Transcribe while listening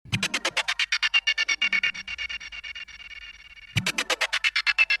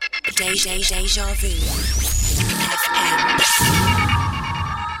Deja Vu FM.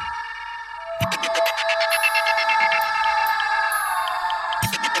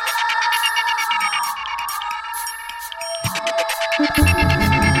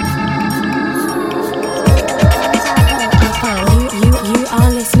 You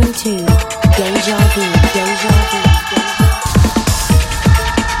are listening to Deja Vu.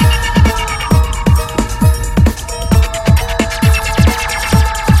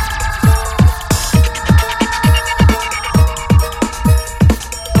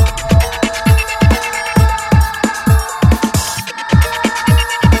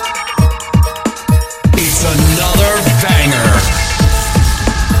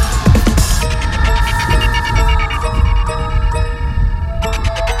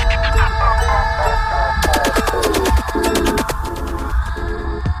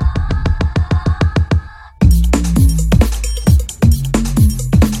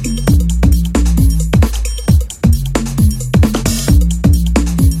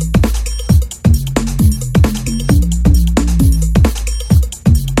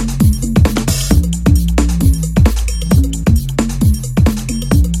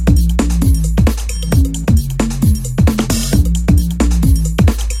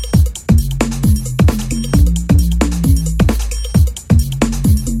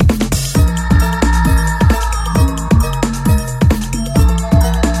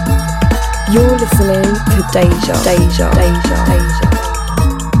 You're listening to Deja.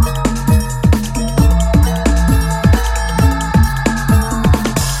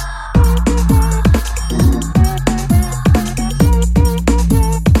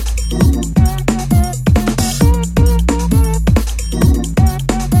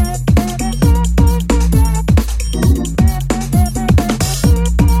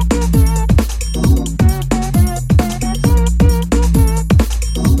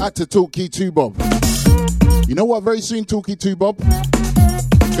 To Talkie 2 Bob. You know what? Very soon, Talkie 2 Bob.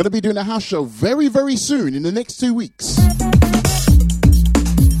 Gonna be doing a house show very, very soon in the next 2 weeks.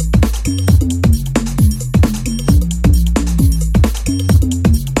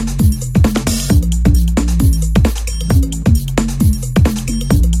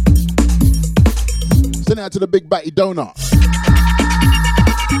 Send it out to the Big Batty Donut.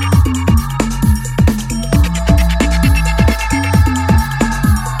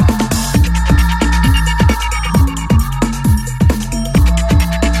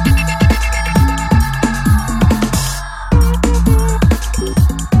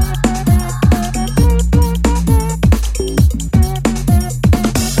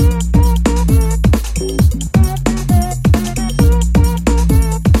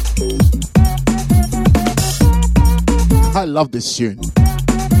 I love this tune.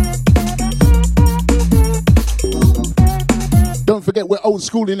 Don't forget we're old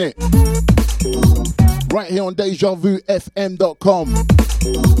school in it. Right here on DejaVuFM.com.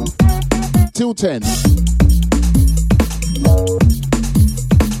 Till 10.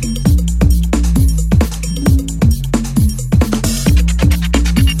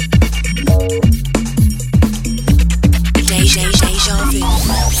 Deja Vu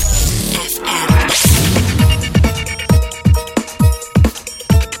FM.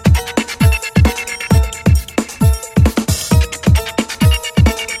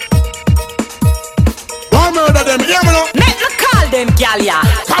 Make me call them gal ya.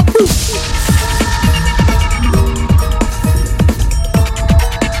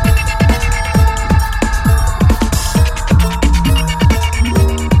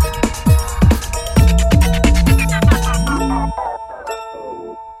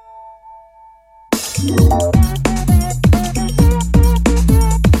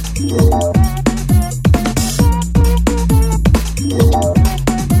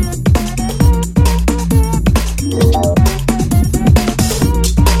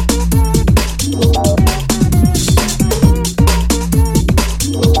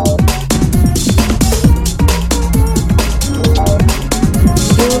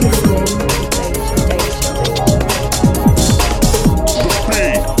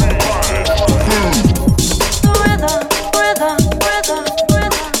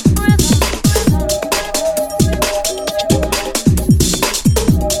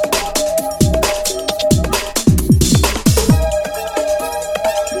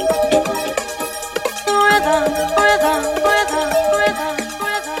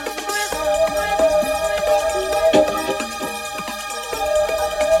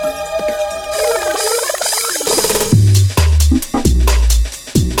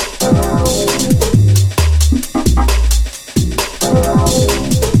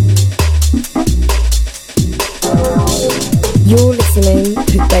 listening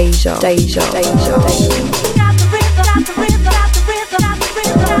to Deja.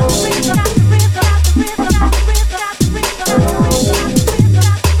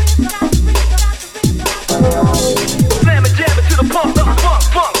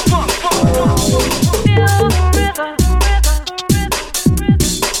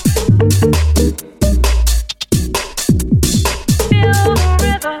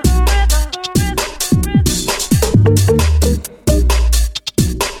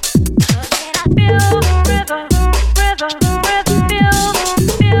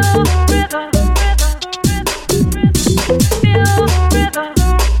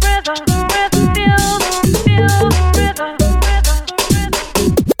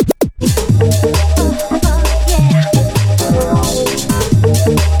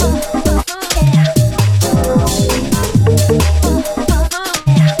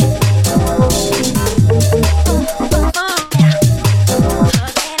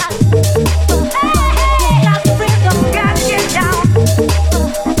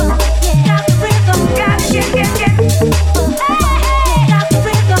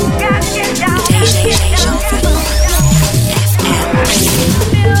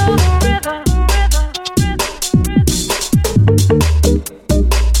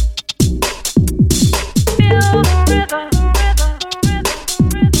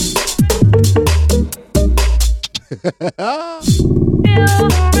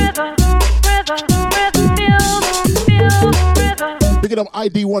 Picking up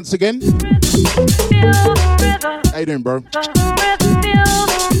ID once again. How you doing, bro?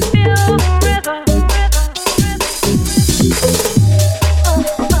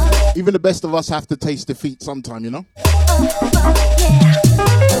 Even the best of us have to taste defeat sometime, you know?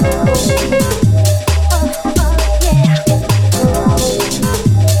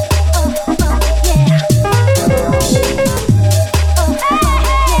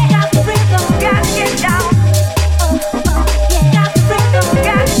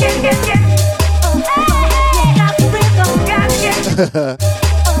 Do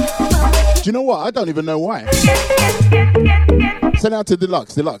you know what? I don't even know why. Send out to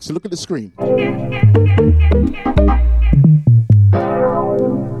Deluxe. Look at the screen.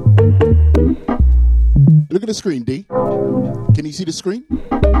 Look at the screen, D. Can you see the screen?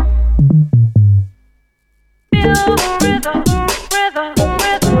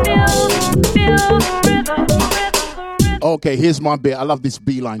 Okay, here's my bit. I love this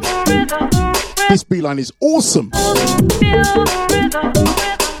B line. This B line is awesome.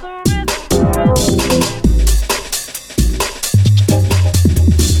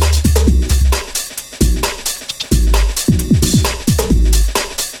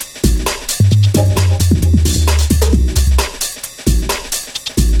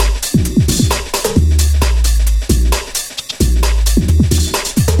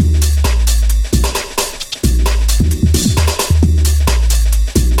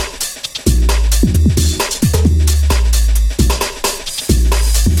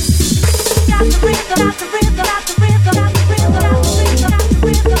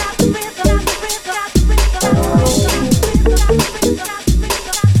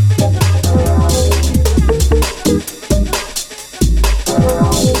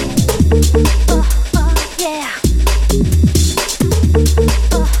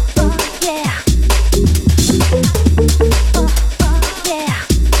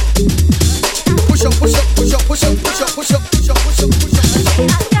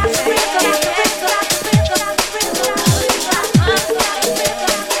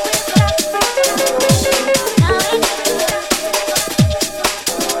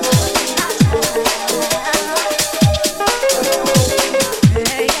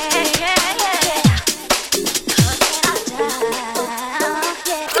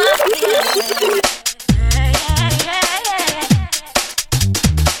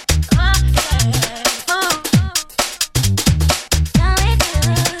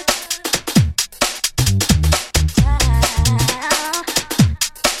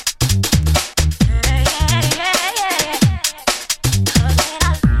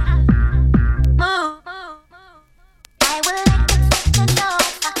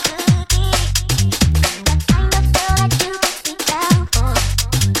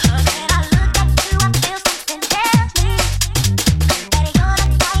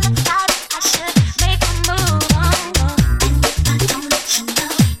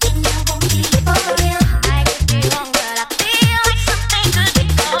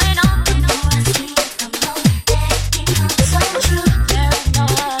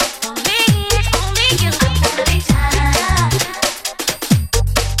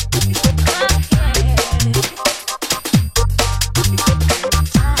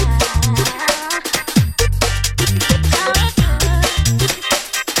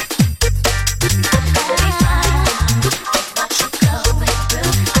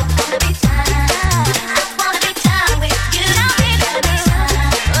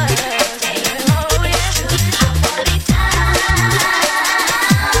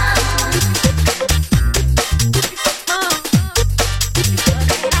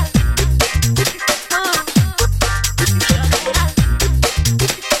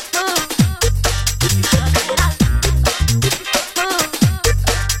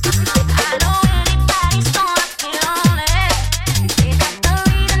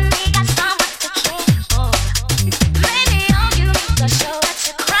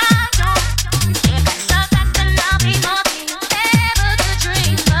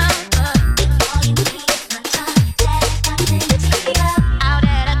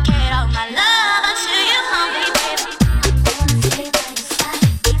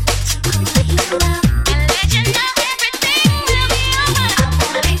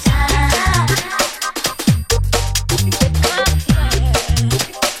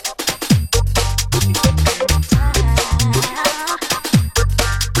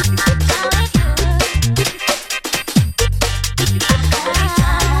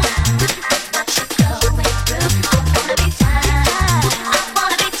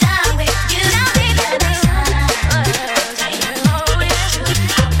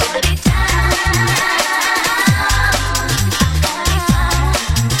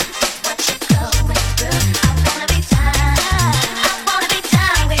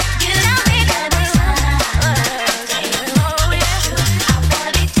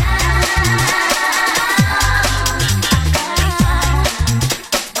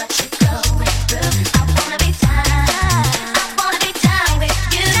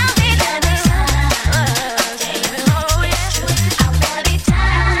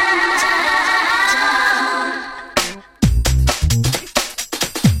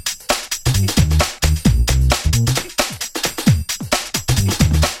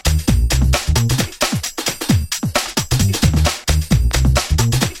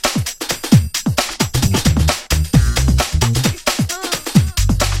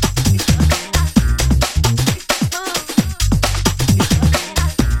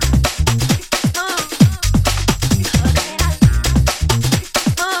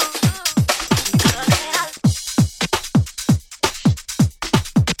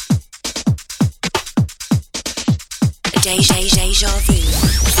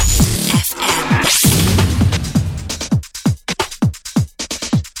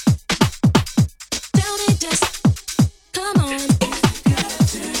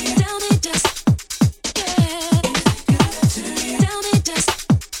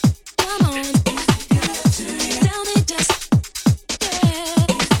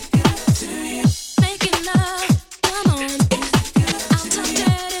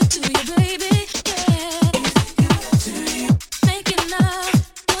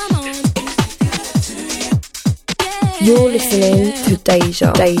 You're listening to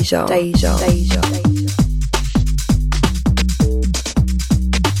Deja.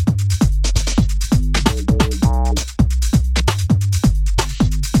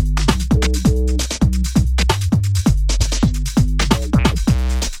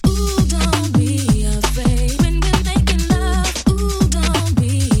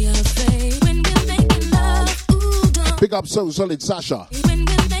 Big up So Solid Sasha.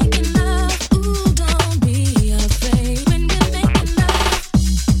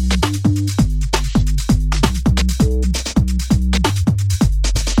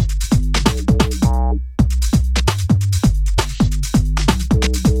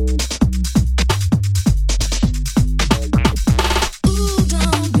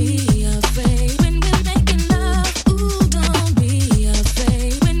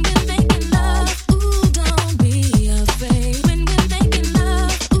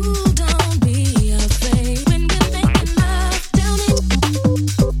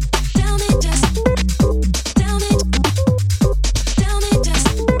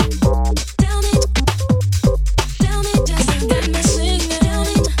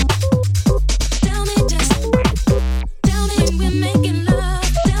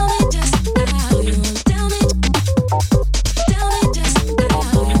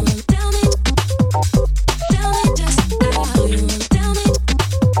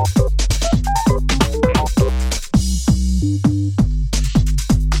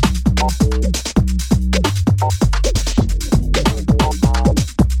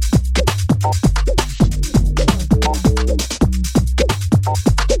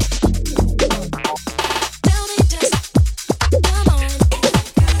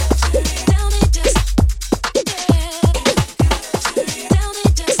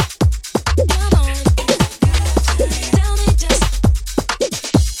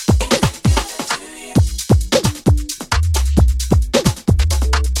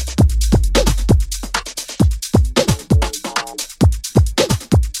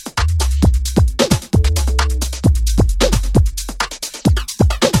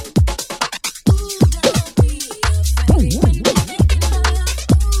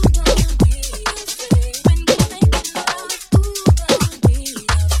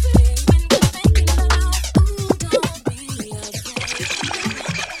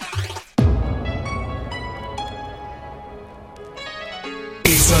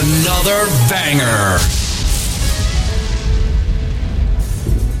 Another banger.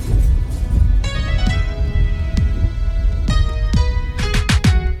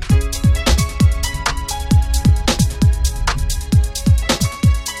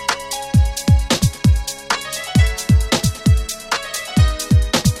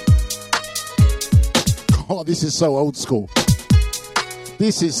 Oh, this is so old school.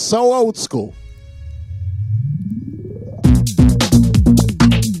 This is so old school.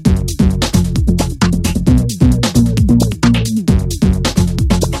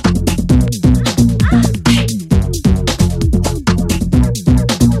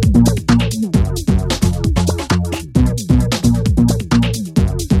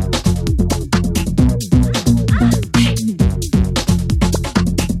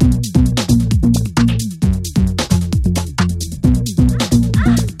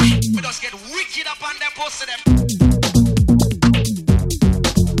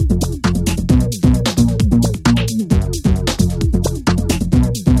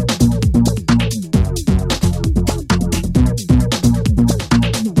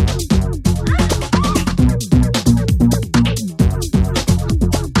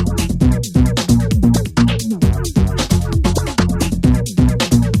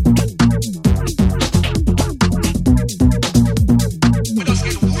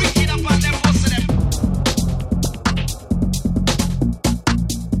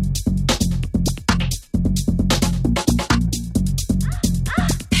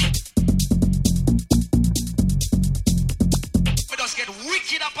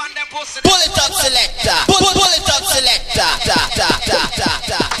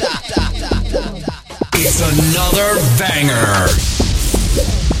 It's another banger.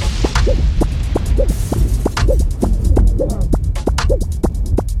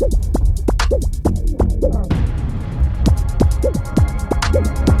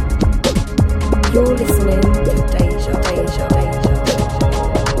 You're listening to Deja.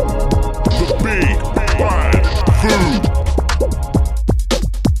 The Big Bad Food.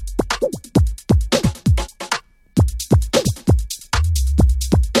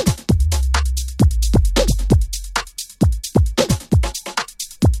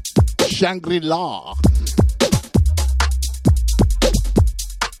 Shangri-La.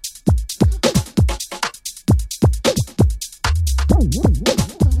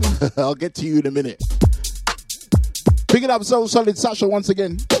 I'll get to you in a minute. Pick it up, So Solid Sasha once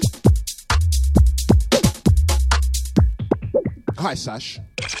again. Hi, Sash.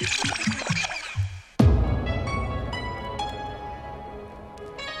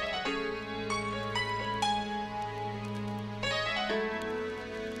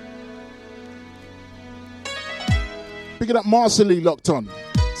 Pick it up, Marcelly locked on.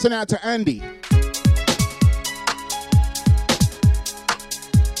 Send it out to Andy.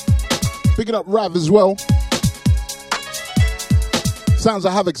 Pick it up, Rav as well. Sounds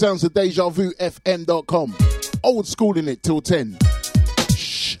of Havoc, sounds of DejaVuFM.com. Old school in it till 10.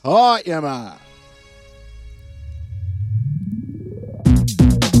 Shut ya, man.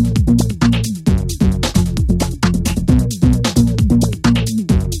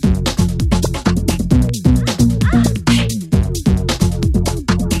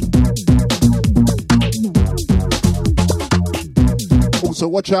 Also,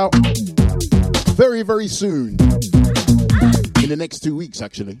 watch out. Very, very soon. In the next 2 weeks,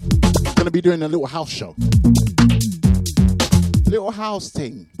 actually. Going to be doing a little house show. Little house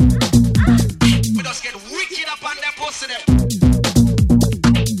thing. We just get wicked up on that pussy them.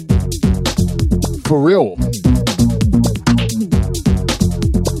 For real.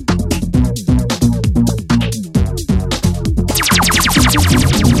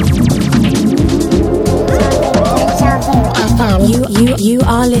 You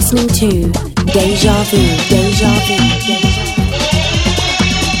are listening to Deja Vu, Deja Vu, Deja Vu.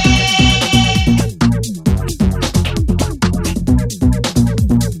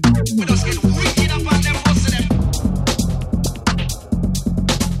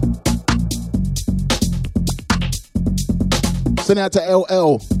 Send out to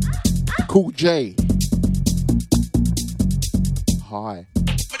LL, Cool J. Hi.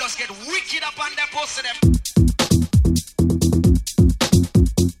 We just get wicked up on them pussy them.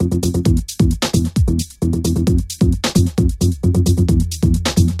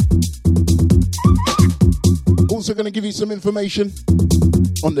 Also going to give you some information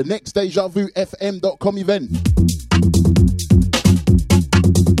on the next DejaVuFM.com event.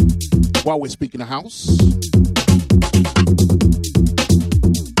 While we're speaking of house.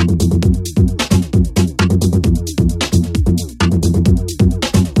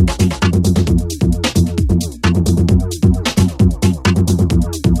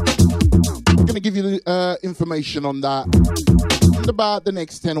 I'm going to give you the information on that in about the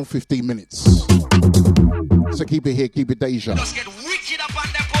next 10 or 15 minutes. So keep it here, keep it Deja. Just get wicked up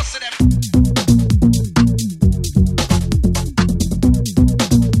on them pussy them.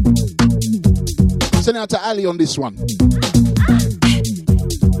 Send out to Ali on this one.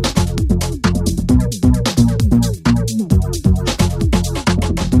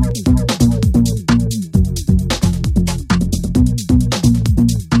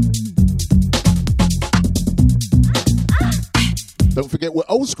 Don't forget we're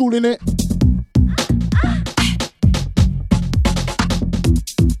old school in it.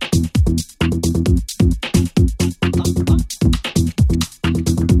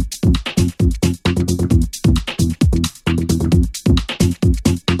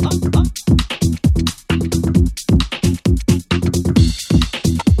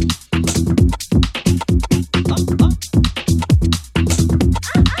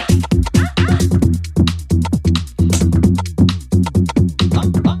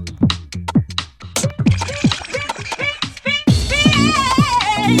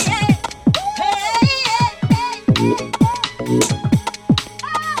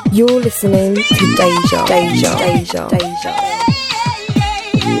 You're listening to Deja, Deja, Deja, Deja.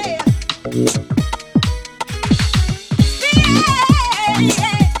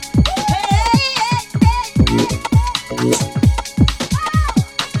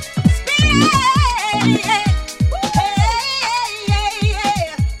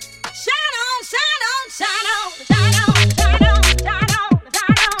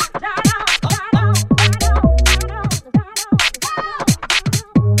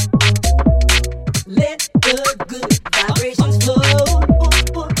 Let the good vibrations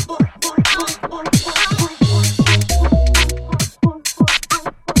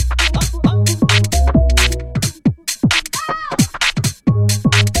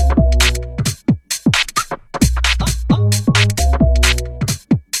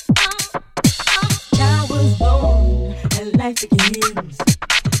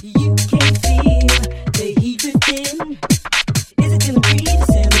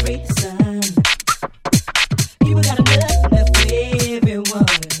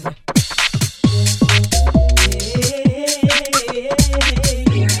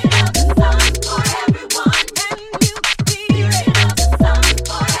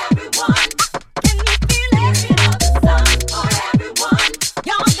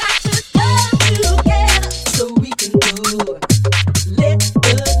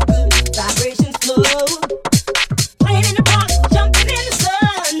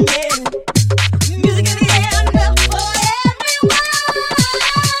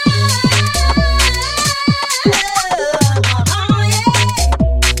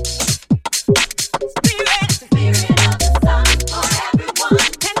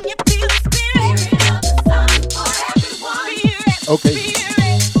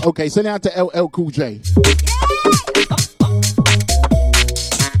Okay, send it out to LL Cool J.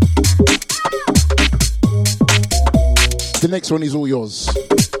 The next one is all yours.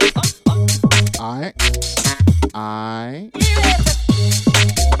 Alright.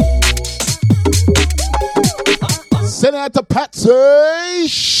 Send it out to Patsy.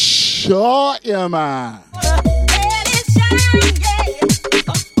 Shut your man.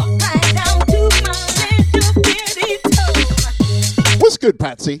 What's good,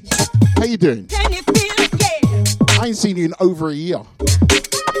 Patsy? How you doing? Can you feel it? Yeah. I ain't seen you in over a year.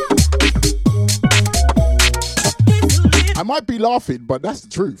 I might be laughing, but that's the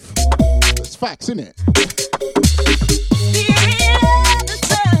truth. That's facts, isn't it?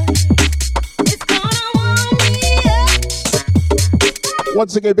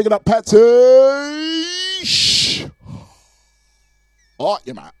 Once again, bigging up Patsy. Shh. Oh,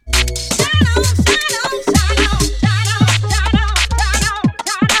 yeah, man.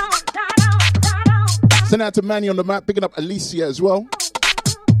 Send out to Manny on the map, picking up Alicia as well.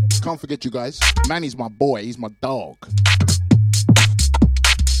 Can't forget you guys. Manny's my boy, he's my dog.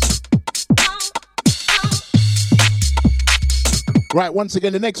 Right, once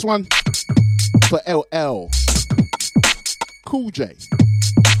again, the next one for LL Cool J.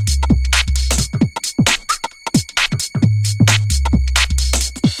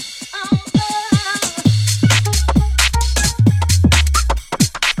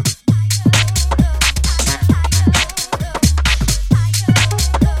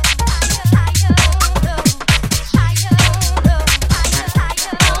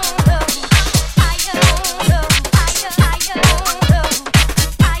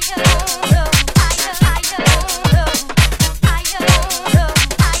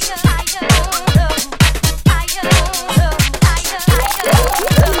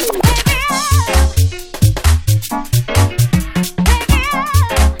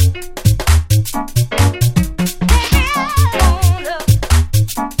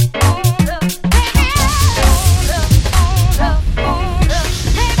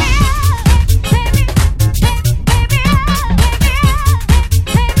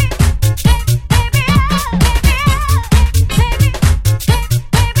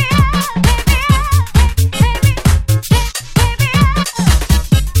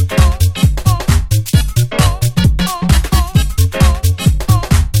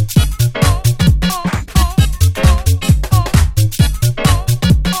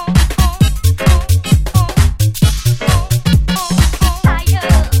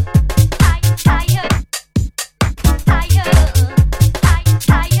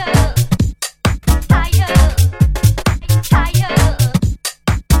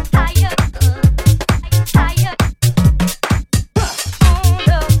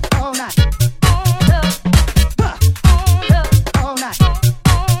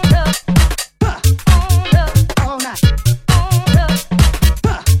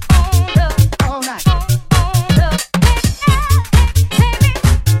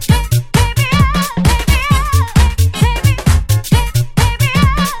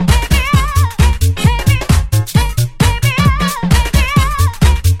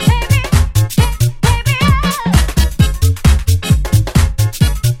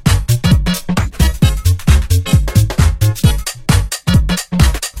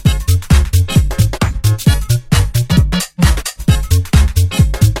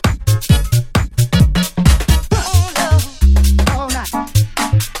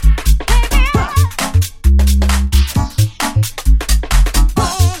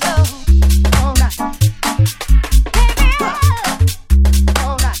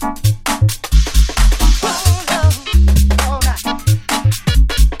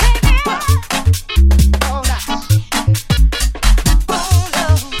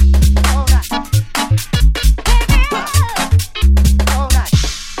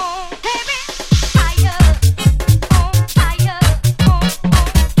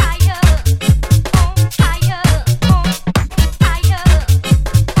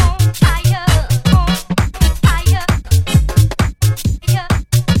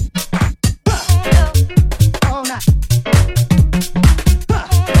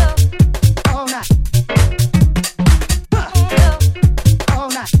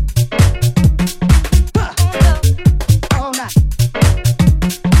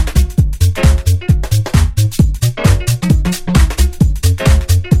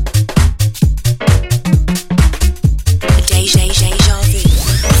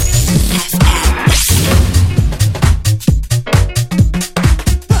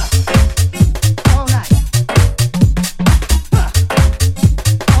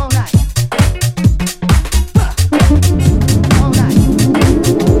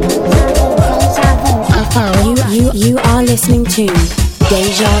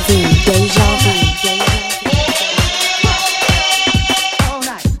 vu, deja vu. All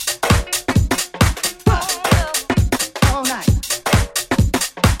night. All night. All night.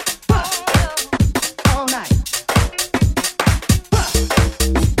 All night.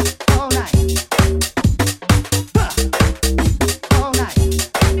 All night. All night. All night.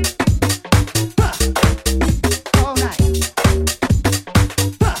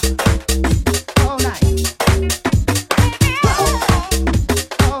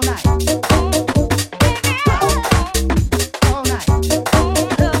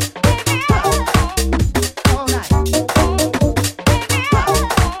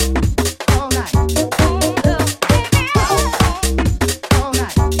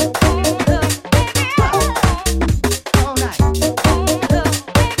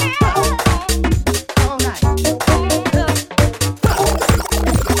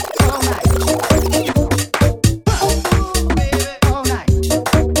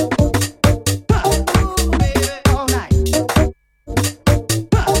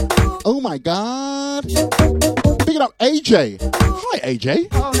 Oh my God. Picking up AJ. Hi, AJ.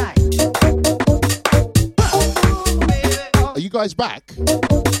 Are you guys back?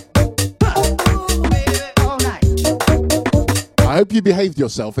 I hope you behaved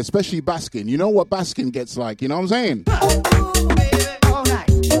yourself, especially Baskin. You know what Baskin gets like, you know what I'm saying?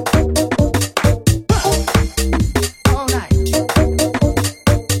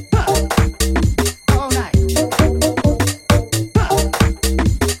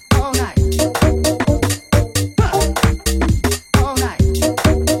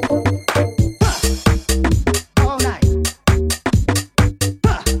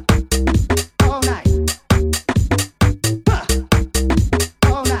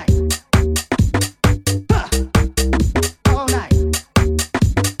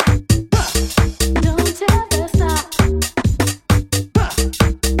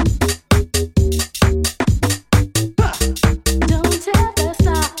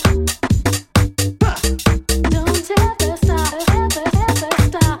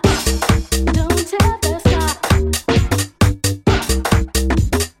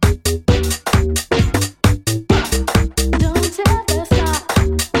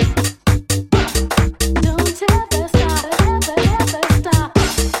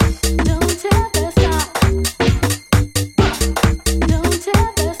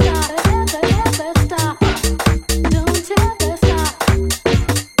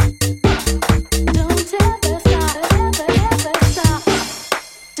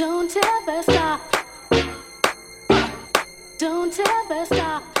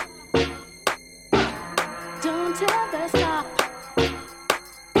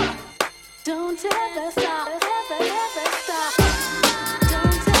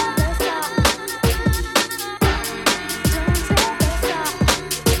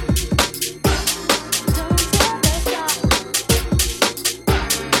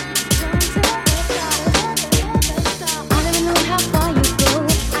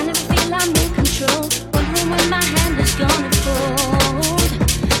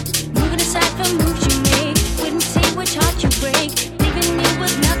 Moves you make, wouldn't see which heart you break.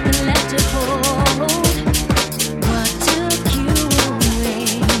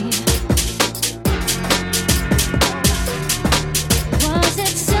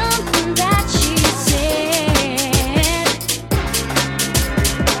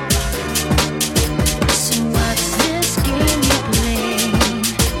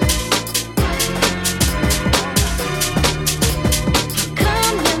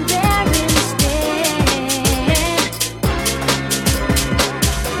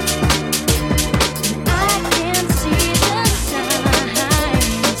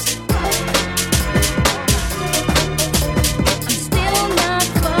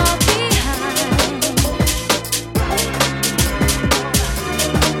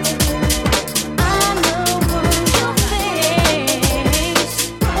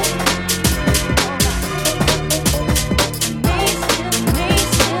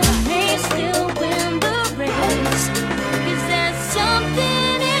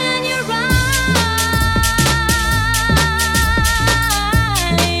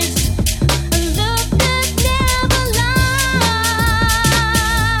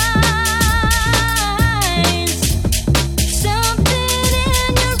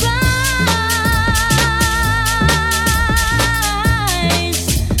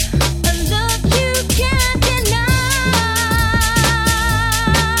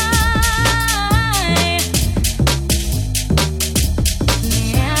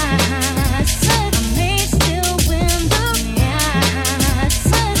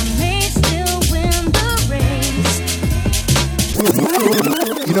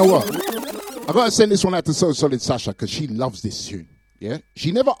 know what? I gotta send this one out to So Solid Sasha because she loves this tune. Yeah,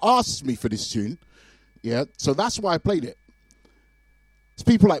 she never asked me for this tune. Yeah, so that's why I played it. It's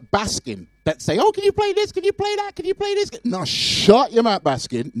people like Baskin that say, "Oh, can you play this? Can you play that? Can you play this?" No, shut your mouth,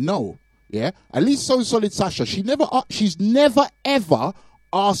 Baskin. No, yeah. At least So Solid Sasha, she's never ever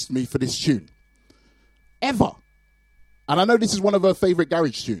asked me for this tune, ever. And I know this is one of her favorite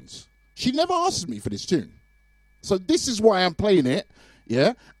garage tunes. She never asked me for this tune, so this is why I'm playing it.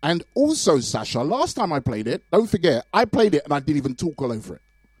 Yeah, and also Sasha, last time I played it, don't forget, I played it and I didn't even talk all over it.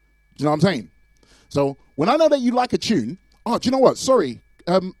 Do you know what I'm saying? So when I know that you like a tune, do you know what? Sorry.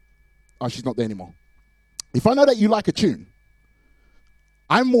 She's not there anymore. If I know that you like a tune,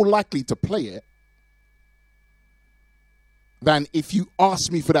 I'm more likely to play it than if you ask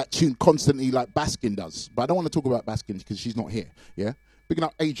me for that tune constantly like Baskin does. But I don't want to talk about Baskin because she's not here. Yeah? Picking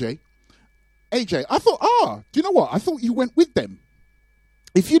up AJ. AJ, I thought, do you know what? I thought you went with them.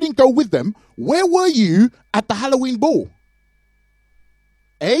 If you didn't go with them, where were you at the Halloween ball?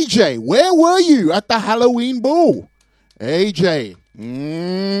 AJ, where were you at the Halloween ball? AJ.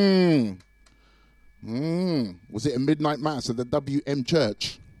 Was it a midnight mass at the WM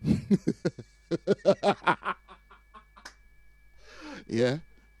church? Yeah.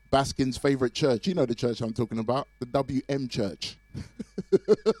 Baskin's favorite church. You know the church I'm talking about. The WM church.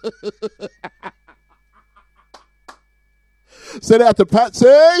 Send it out to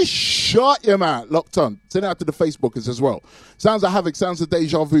Patsy. Shut your mouth. Locked on. Send it out to the Facebookers as well. Sounds of Havoc. Sounds of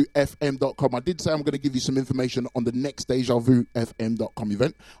Deja Vu FM.com. I did say I'm going to give you some information on the next Deja Vu FM.com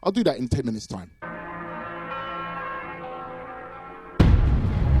event. I'll do that in 10 minutes' time.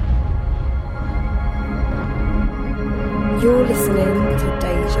 You're listening to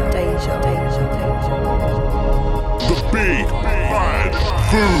Deja. The Big Bad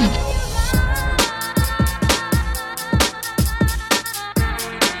Food.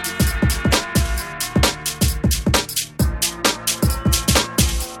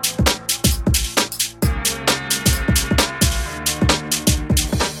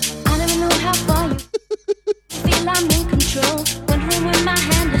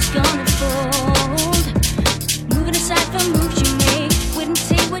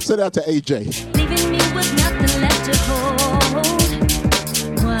 Send out to AJ. Leaving me with nothing left to hold.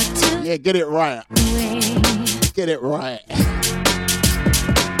 What to Yeah, get it right. Get it right.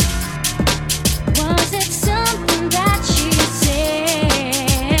 Was it something that she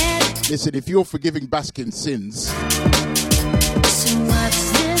said? Listen, if you're forgiving Baskin's sins, So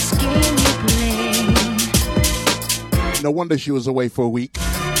what's this game you play? no wonder she was away for a week.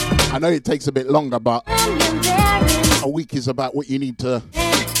 I know it takes a bit longer, but a week is about what you need to,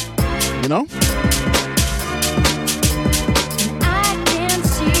 you know? I can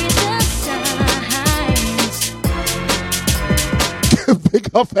see the signs. Pick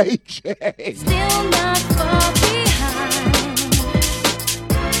up AJ. Still not far behind.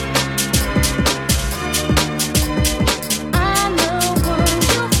 I know one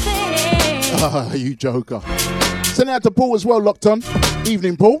to face. You joker. Send it out to Paul as well, locked on.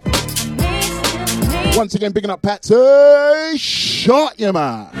 Evening, Paul. Once again, picking up Patsy. Shot you,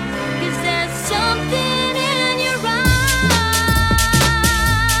 man. Is there something in your eyes?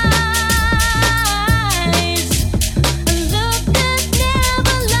 A look that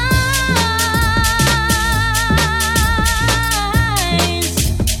never lies.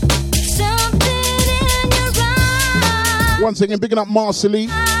 Something in your eyes. Once again, picking up Marcelly.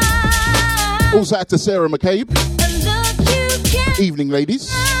 Also out to Sarah McCabe. A look you can't Evening, ladies.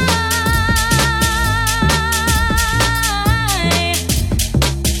 hide.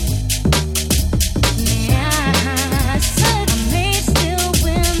 I said I may still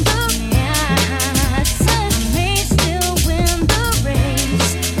win the I said I may still win the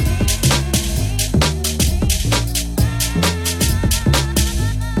race.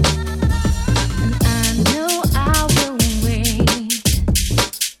 And I know I will wait.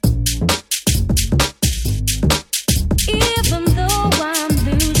 Even though I'm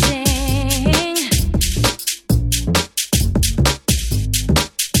losing,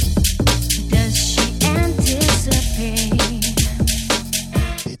 does she anticipate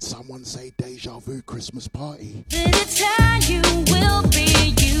Did someone say Deja Vu Christmas party? that it's how you will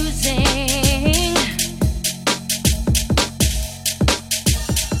be using?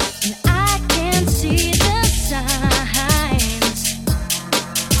 And I can see the signs.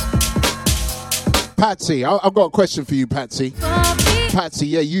 Patsy, I've got a question for you, Patsy. Far behind. Patsy,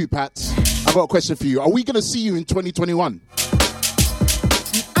 yeah, you, Pats. I've got a question for you. Are we going to see you in 2021?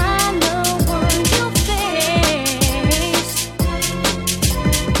 I know one you face.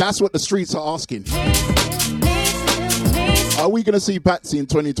 That's what the streets are asking. Are we going to see Patsy in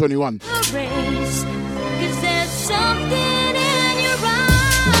 2021? the race, 'cause there's something in your eyes,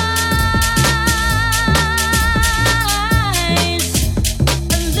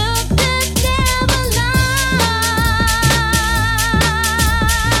 a look that never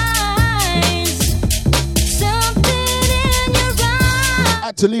lies, something in your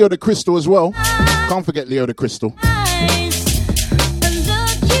Out to Leo the Crystal as well. Can't forget Leo the Crystal. eyes, a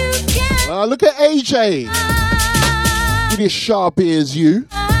look you can't Look at AJ. With his sharp ears, you.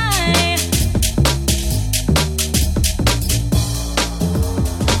 hide.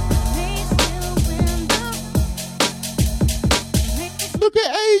 Look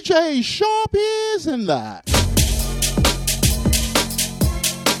at AJ, sharp ears and that.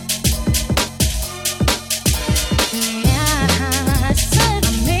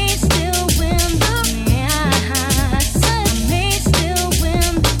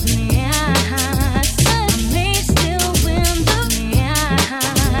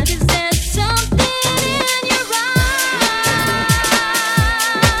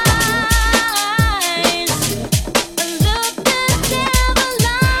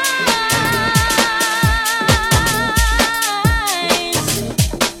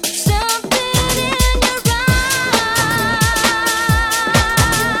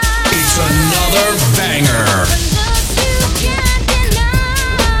 It's another banger.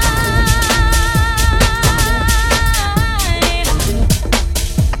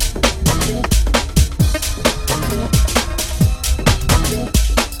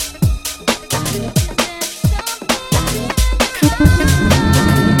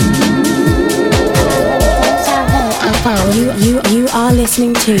 You are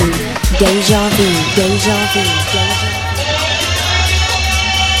listening to Deja Vu, Deja Vu, Deja Vu.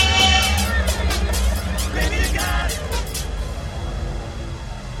 Baby, you got it.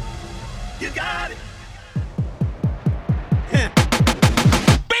 You got it.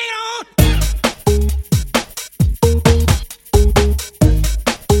 Bring on.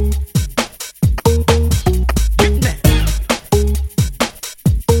 Get that.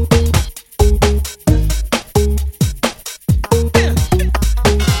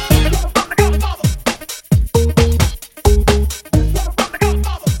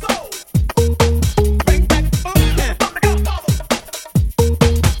 Bring back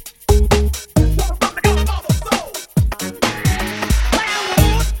what I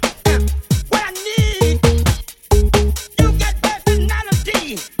want, what I need. You got personality.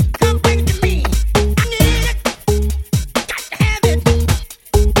 Come bring it to me. I need it. Got to have it.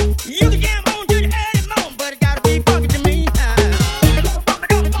 You can jam on to the early morning, but it gotta be funky to me.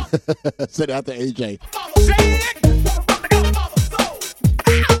 Said out to AJ. Say it.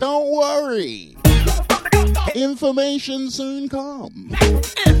 Don't worry. Information soon come.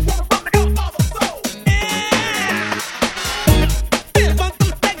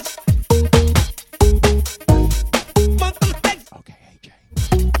 Okay, AJ.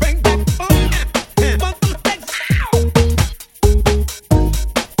 Bring back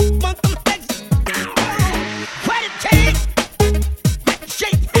what it takes.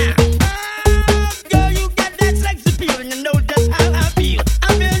 Shake. Girl, you got that sex appeal, and you know just how I feel. I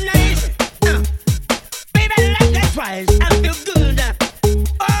feel nice. Baby, I like that twice. I feel good.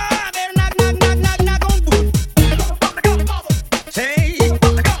 Oh, I better knock on wood. Say.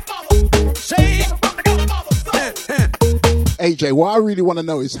 AJ, what I really want to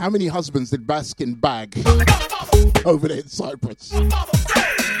know is how many husbands did Baskin bag over there in Cyprus?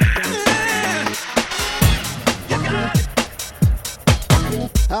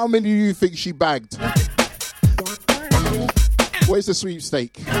 How many do you think she bagged? Where's the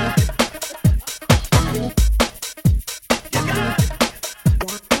sweepstake?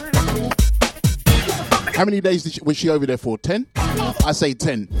 How many days was she over there for? 10? I say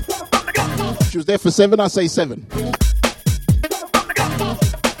 10. She was there for 7, I say 7.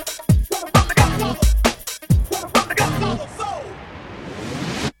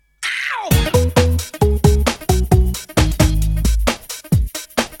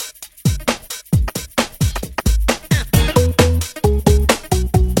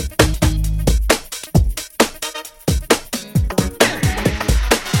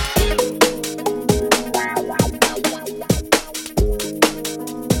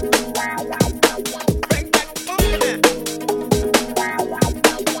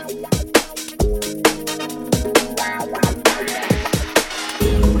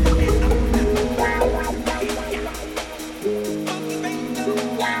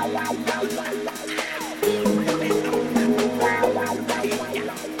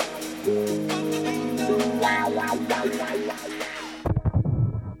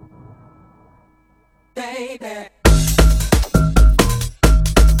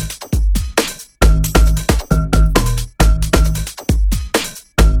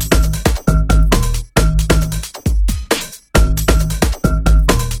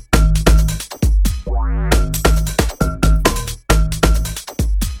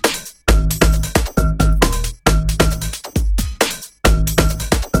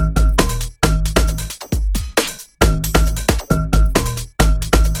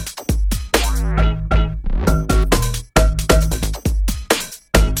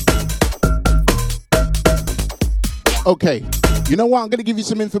 Okay, you know what? I'm going to give you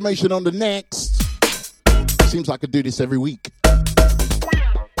some information on the next. Seems like I do this every week.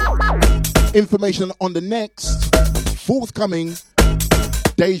 Information on the next forthcoming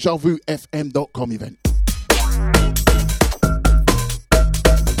DejaVuFM.com event.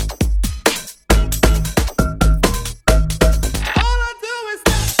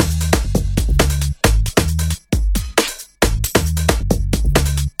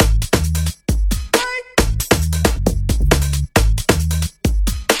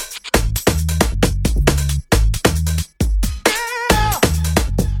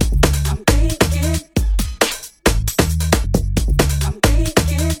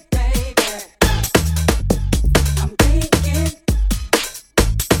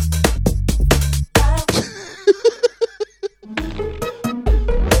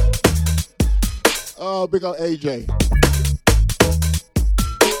 Oh, big up AJ.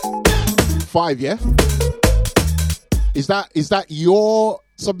 5, yeah? Is that your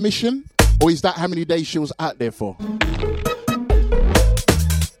submission? Or is that how many days she was out there for?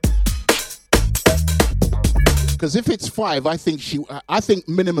 Because if it's 5, I think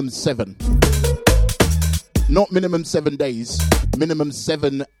minimum 7. Not minimum 7 days. Minimum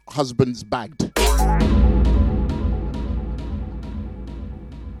 7 husbands bagged.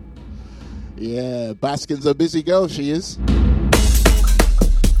 Yeah, Baskin's a busy girl, she is.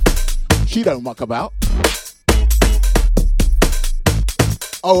 She don't muck about.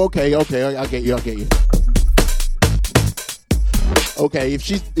 Oh, okay, I get you. Okay, if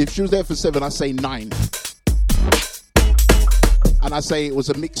she was there for 7, I say 9. And I say it was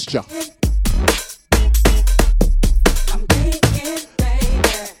a mixture.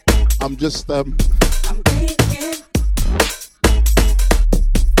 I'm just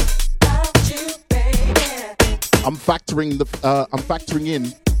I'm factoring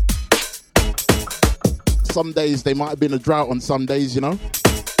in. Some days they might have been a drought on some days, you know.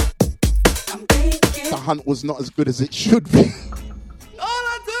 The hunt was not as good as it should be. All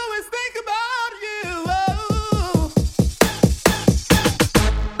I do is think about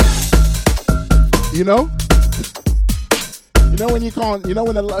you. You know? You know when you can't, you know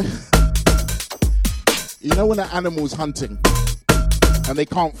when an animal's hunting and they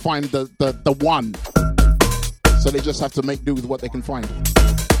can't find the one. So they just have to make do with what they can find.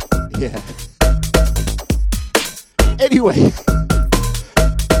 Yeah. Anyway,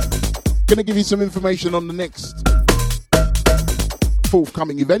 gonna give you some information on the next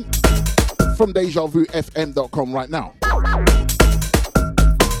forthcoming event from DejaVuFM.com right now.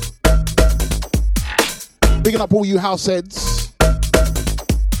 Bigging up all you house heads.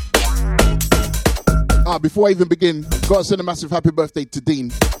 Before I even begin, gotta send a massive happy birthday to Dean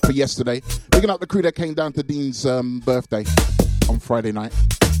for yesterday. Bigging up the crew that came down to Dean's birthday on Friday night.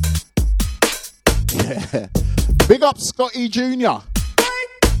 Yeah. Big up Scotty Jr.,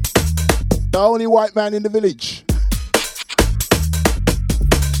 the only white man in the village.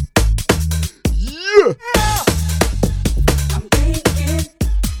 Yeah.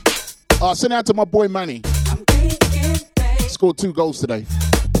 Send out to my boy Manny. Scored 2 goals today.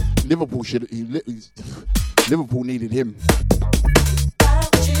 Liverpool needed him.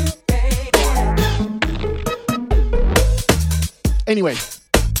 Anyway,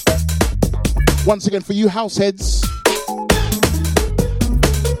 once again for you house heads,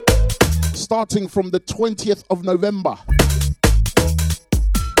 starting from the 20th of November.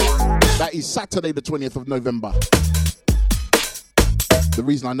 That is Saturday the 20th of November. The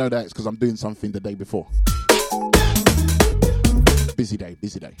reason I know that is because I'm doing something the day before. Busy day.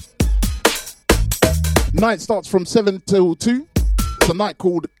 Night starts from 7 till 2. It's a night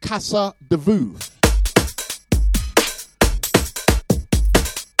called Casa de Vu.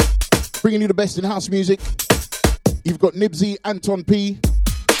 Bringing you the best in house music. You've got Nibsy, Anton P,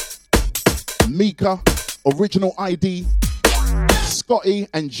 Mika, Original ID, Scotty,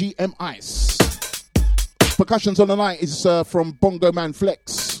 and GM Ice. Percussions on the night is from Bongo Man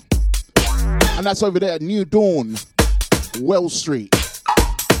Flex. And that's over there at New Dawn, Wells Street.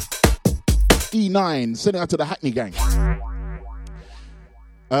 E9, send it out to the Hackney gang.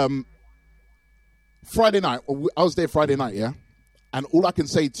 Friday night, I was there Friday night, yeah? And all I can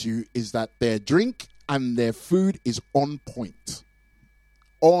say to you is that their drink and their food is on point.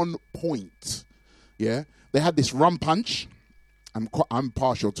 On point. Yeah? They had this rum punch. I'm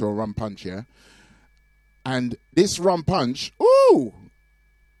partial to a rum punch, yeah? And this rum punch,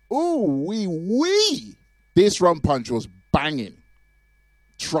 wee. This rum punch was banging.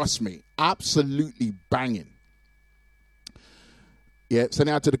 Trust me, absolutely banging. Yeah, send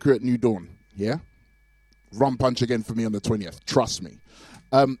it out to the crew at New Dawn, yeah? Rum punch again for me on the 20th, trust me.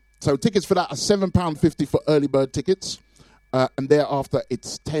 So tickets for that are £7.50 for early bird tickets. And thereafter,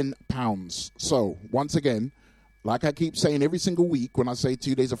 it's £10. So, once again, like I keep saying every single week when I say to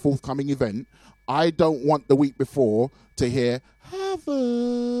you there's a forthcoming event, I don't want the week before to hear Havoc.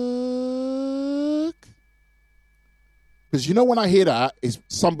 Because you know when I hear that, is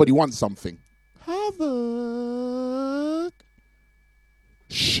somebody wants something. Havoc.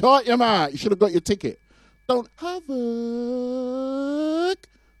 Shut your mouth. You should have got your ticket. Don't Havoc.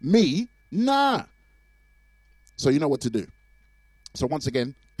 Me? Nah. So you know what to do. So once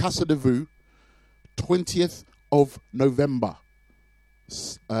again, Casa de Vu, 20th of November.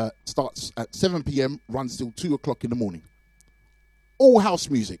 Starts at 7 p.m., runs till 2 o'clock in the morning. All house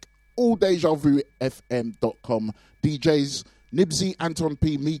music. All DejaVuFM.com. DJs, Nibsy, Anton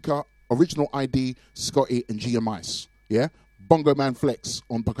P, Mika, Original ID, Scotty, and GM Ice. Yeah? Bongo Man Flex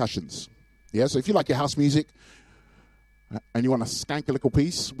on percussions. Yeah? So if you like your house music and you want to skank a little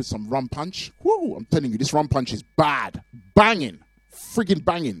piece with some rum punch, whoo, I'm telling you, this rum punch is bad. Banging. Friggin'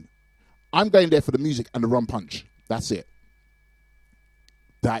 banging. I'm going there for the music and the rum punch. That's it.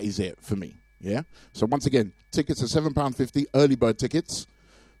 That is it for me. Yeah? So once again, tickets are £7.50, early bird tickets.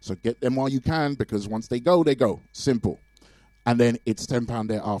 So get them while you can, because once they go, they go. Simple. And then it's £10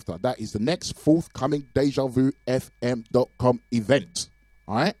 thereafter. That is the next forthcoming DejaVuFM.com event.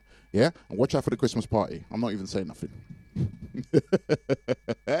 All right? Yeah? And watch out for the Christmas party. I'm not even saying nothing.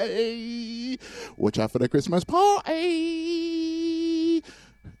 Hey, watch out for the Christmas party.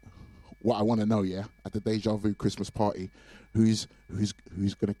 What I want to know, yeah, at the Deja Vu Christmas party, who's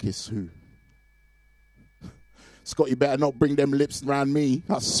gonna kiss who? Scott, you better not bring them lips around me.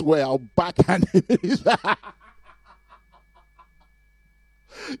 I swear I'll backhand him.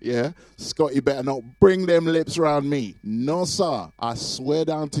 Yeah, Scott, you better not bring them lips around me. No, sir. I swear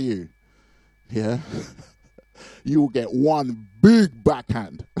down to you. Yeah. You will get one big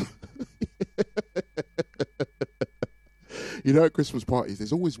backhand. You know, at Christmas parties,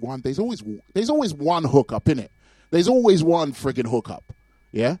 there's always one hookup, innit? There's always one friggin' hookup.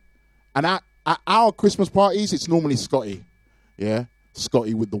 Yeah? And at our Christmas parties, it's normally Scotty. Yeah?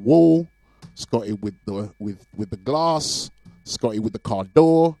 Scotty with the wall, Scotty with the glass, Scotty with the car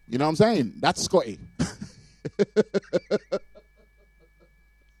door. You know what I'm saying? That's Scotty.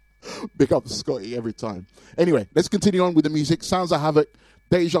 Big up Scotty every time. Anyway, let's continue on with the music. Sounds of Havoc,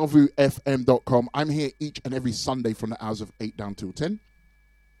 DejaVuFM.com. I'm here each and every Sunday from the hours of 8 down till 10.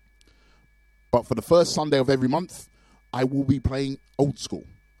 But for the first Sunday of every month, I will be playing old school.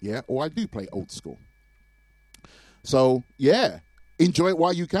 Yeah, or I do play old school. So, yeah, enjoy it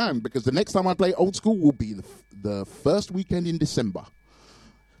while you can, because the next time I play old school will be the first weekend in December.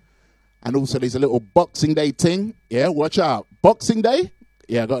 And also there's a little Boxing Day thing. Yeah, watch out. Boxing Day?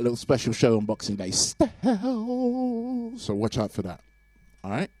 Yeah, I got a little special show on Boxing Day. So watch out for that.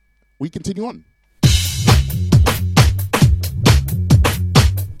 All right? We continue on.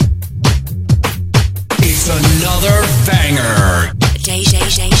 It's another banger. Deja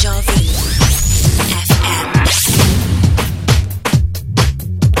Vu FM.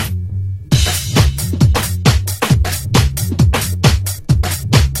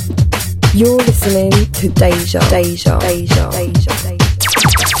 You're listening to Deja.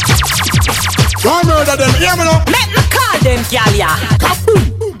 Don't murder them, hear me now? Let me call them, gal, ya.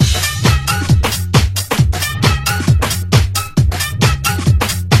 Kaboom.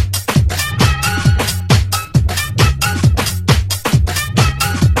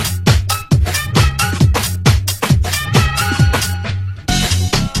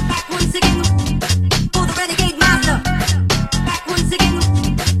 Once again, for the renegade master. Once again,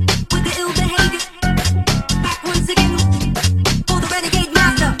 with the ill behavior. Once again, for the renegade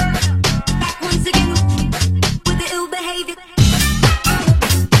master. Once again, with the ill behavior.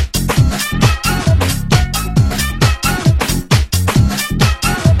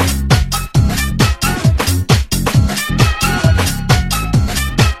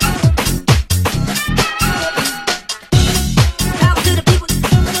 Power to the people.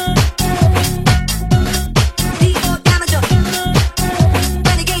 D4 damager.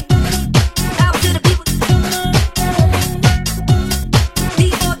 Renegade. Power to the people.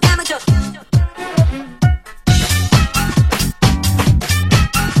 D4 damager.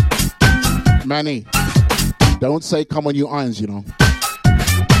 Manny, don't say come on you irons, you know.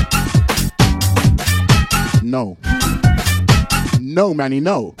 No. No, Manny,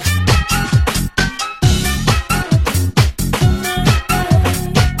 no.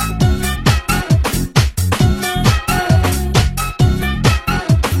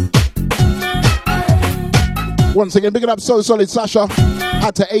 Once again, bigging up So Solid Sasha.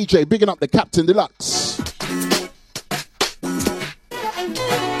 Out to AJ, bigging up the Captain Deluxe.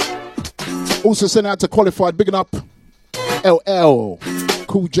 Also send out to Qualified, bigging up LL,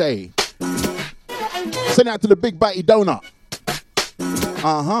 Cool J. Send out to the Big Batty Donut.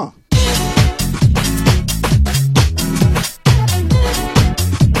 Uh-huh.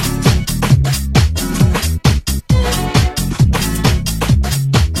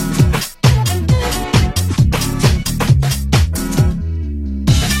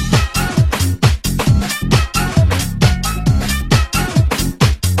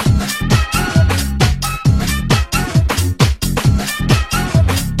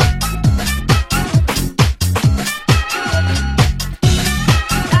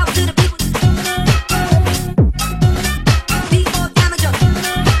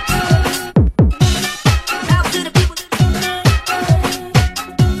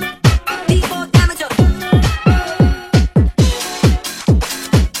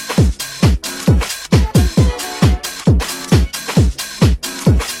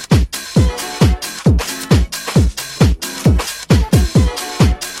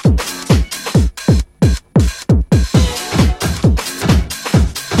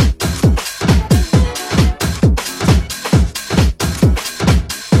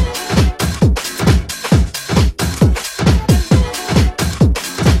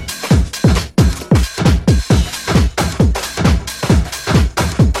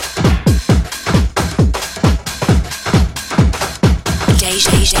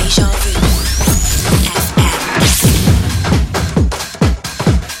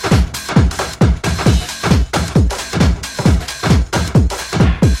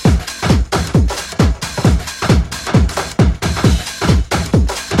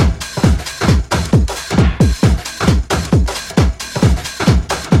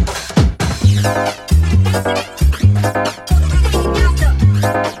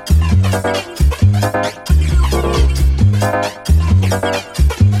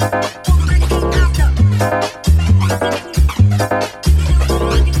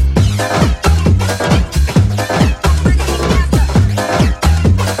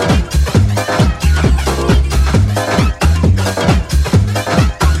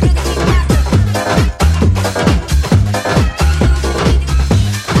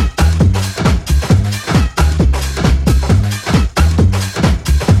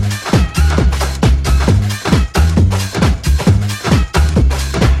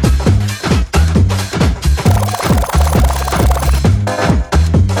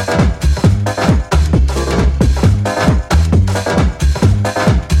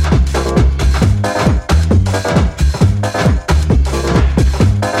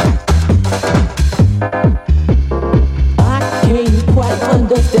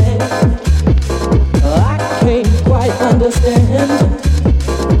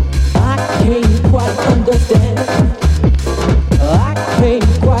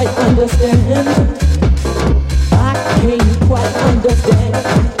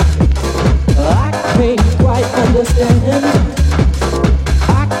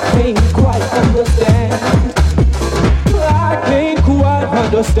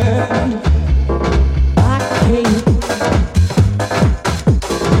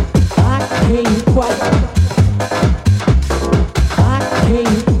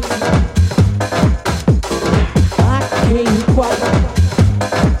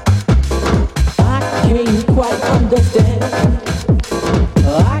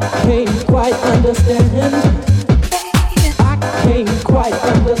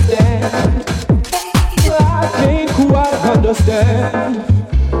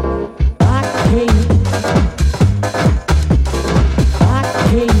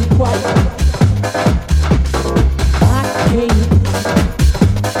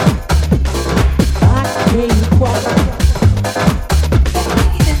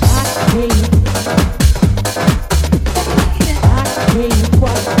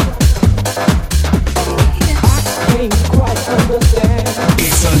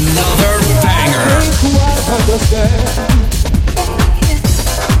 It's another banger.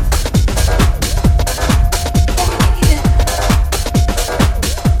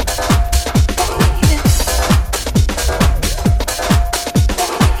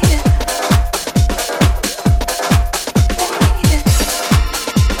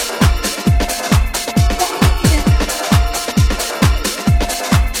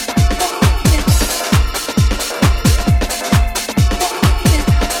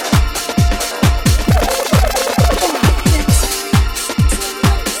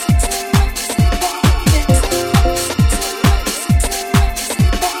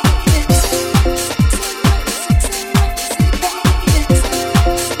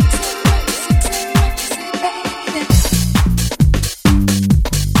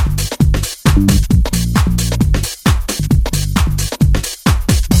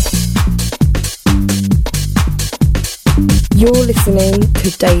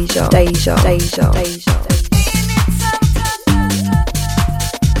 Deja, Deja, Deja, Deja.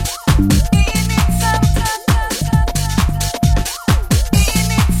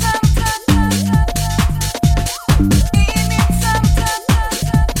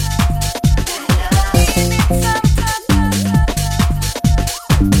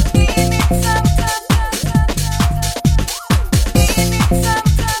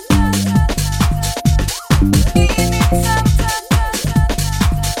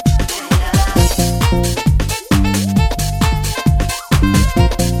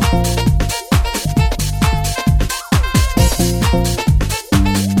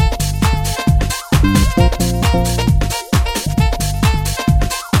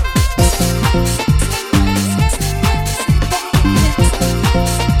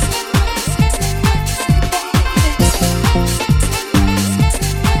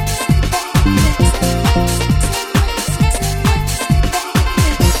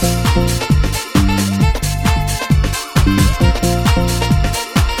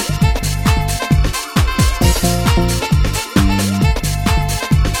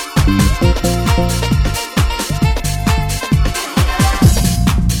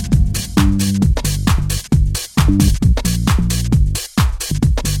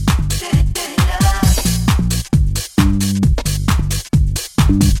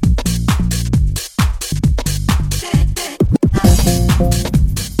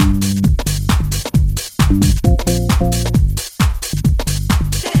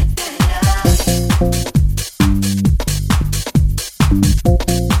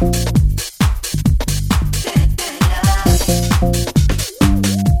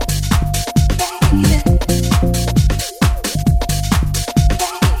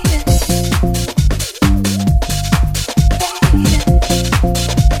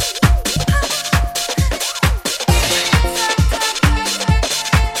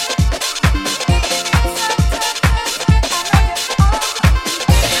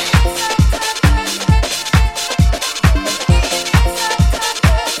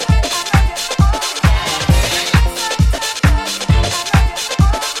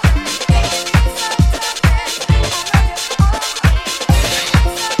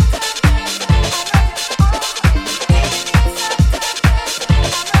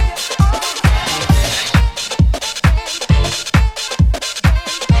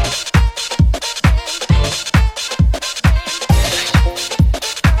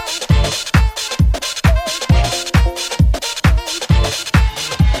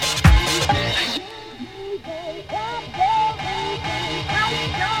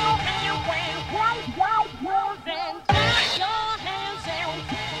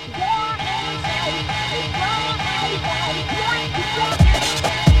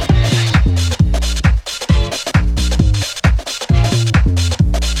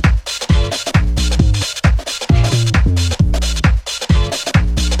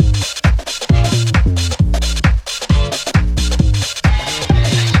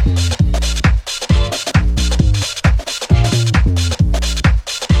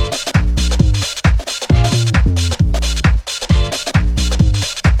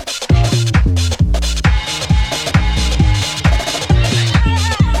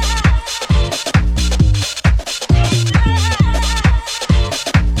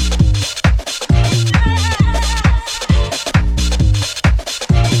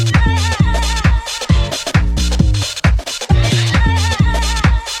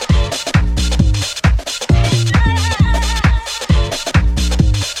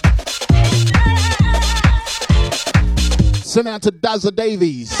 Send out to Dazza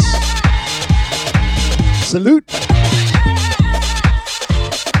Davies. Salute.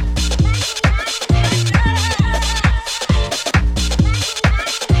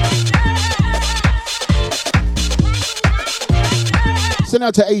 Send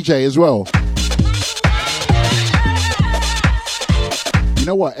out to AJ as well. You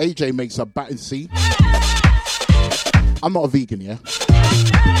know what? AJ makes a bat. See, I'm not a vegan, yeah?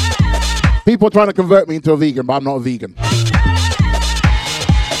 People are trying to convert me into a vegan, but I'm not a vegan.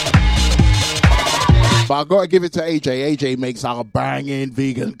 But I gotta give it to AJ. AJ makes our banging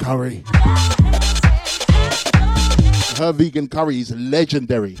vegan curry. Her vegan curry is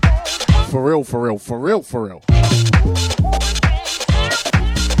legendary. For real, for real, for real, for real.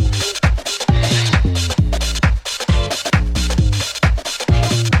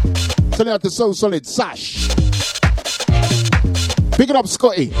 Send out to So Solid Sash. Picking up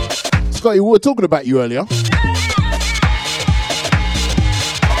Scotty. Scotty, we were talking about you earlier.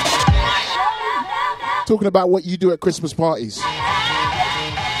 Talking about what you do at Christmas parties.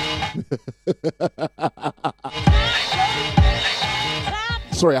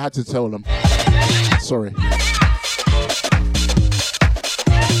 Sorry, I had to tell them. Sorry.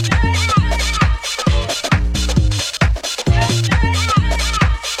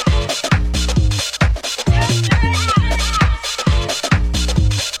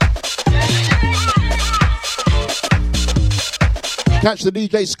 Catch the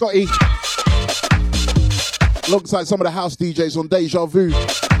DJ Scotty alongside some of the house DJs on Deja Vu.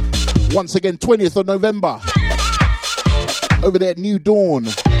 Once again, 20th of November. Over there at New Dawn,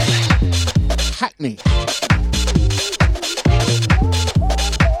 Hackney.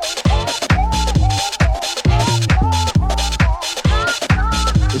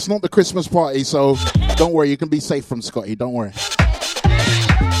 It's not the Christmas party, so don't worry, you can be safe from Scotty, don't worry.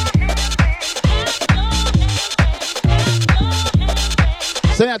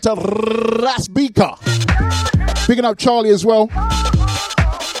 Send out to Rasbika. Picking up Charlie as well.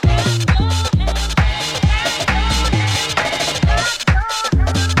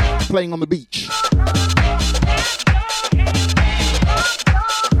 Playing on the beach.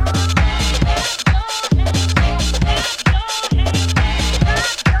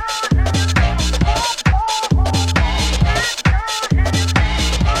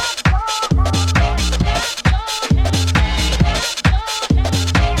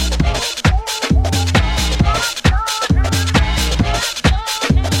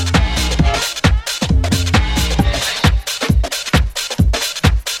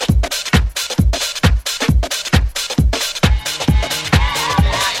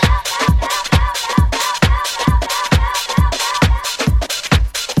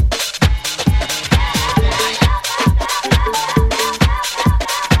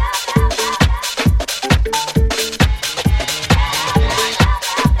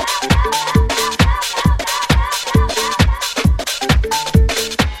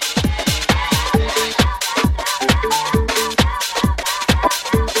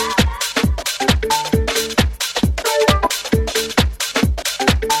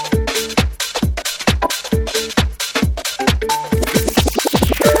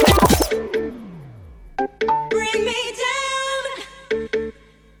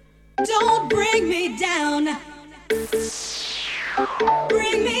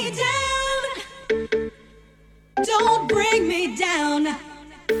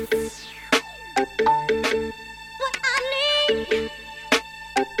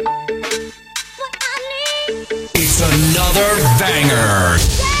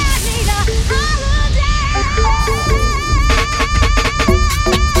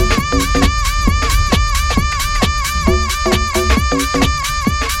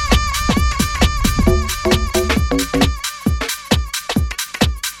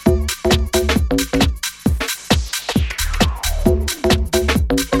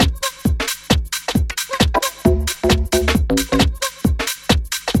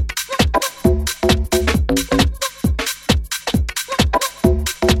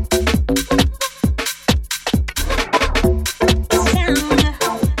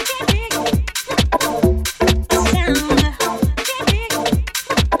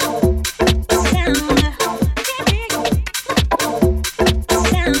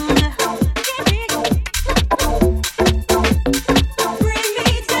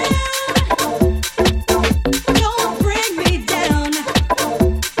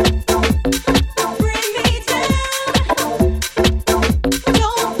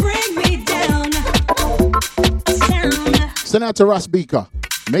 Send out to Rasbika.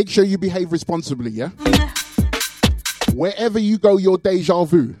 Make sure you behave responsibly, yeah? Wherever you go, you're deja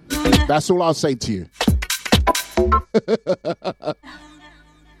vu. That's all I'll say to you. But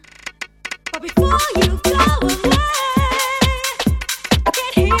before you go away, I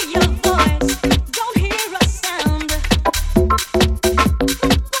can't hear your voice, don't hear a sound.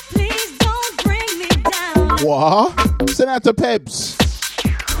 Please don't bring me down. What? Send out to Pebs.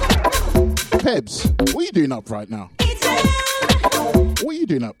 Pebs, what are you doing up right now? What are you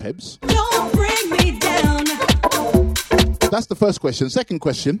doing up, Pebs? Don't bring me down. That's the first question. Second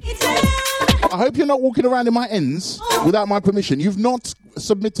question. I hope you're not walking around in my ends without my permission. You've not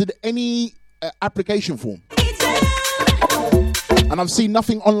submitted any application form. And I've seen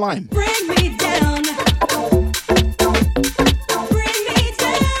nothing online. Bring me down. Bring me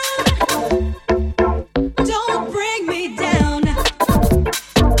down. Don't bring me down.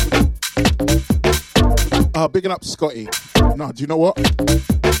 Bigging up Scotty. No, do you know what?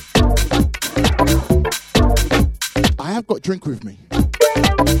 I have got drink with me.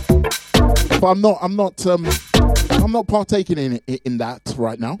 But I'm not partaking in that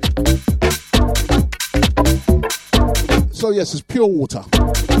right now. So yes, it's pure water.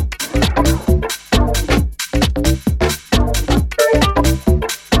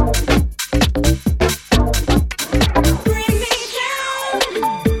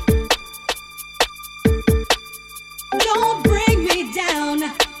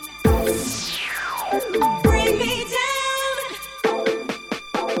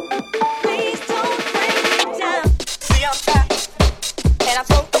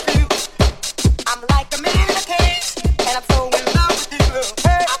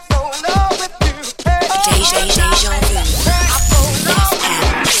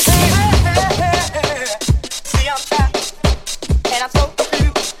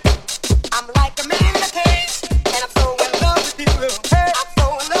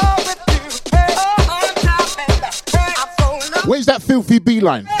 Sophie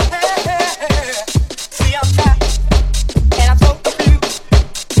Beeline. See, I'm back, and I'm so confused.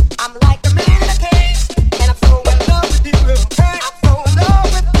 I'm like the man in the cage, and I'm so in love with you. I'm so in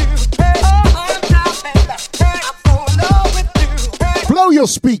love with you. Oh, I'm top, baby. I'm so in love with you. Blow your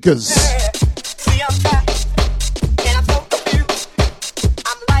speakers. See, I'm back, and I'm so confused.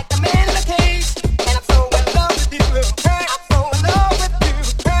 I'm like the man in the cage, and I'm so in love with you. I'm so in love with you.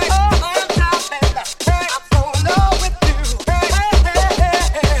 Oh, I'm top, baby. I'm so in love with you.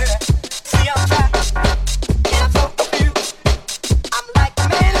 See, I'm back, and I'm so confused. I'm like the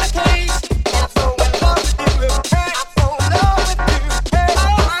man in the cage, and I'm so in love with you. I'm so in love with you.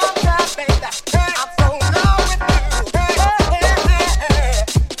 Oh, I'm top, baby. I'm so in love with you.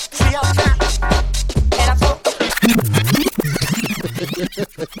 See, I'm back, and I'm so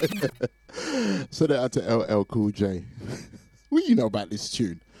So that out to LL Cool J. What you know about this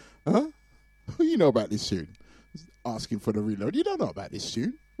tune? Huh? What you know about this tune? Asking for the reload. You don't know about this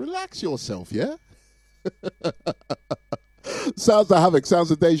tune. Relax yourself, yeah? Sounds of Havoc, sounds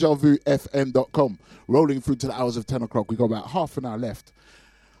of Deja Vu, FM.com. Rolling through to the hours of 10 o'clock. We got about half an hour left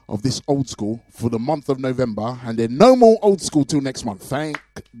of this old school for the month of November. And then no more old school till next month. Thank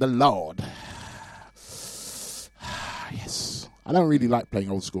the Lord. Yes. I don't really like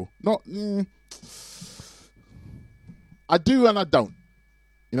playing old school. I do and I don't.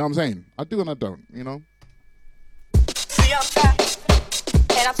 You know what I'm saying? I do and I don't, you know? See, I'm back,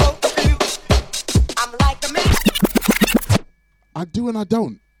 and I'm so confused. I'm like the man. I do and I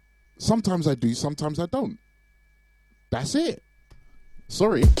don't. Sometimes I do, sometimes I don't. That's it.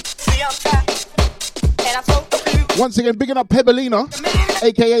 Sorry. See, I'm back, and I'm so confused. Once again, bigging up Pebblina,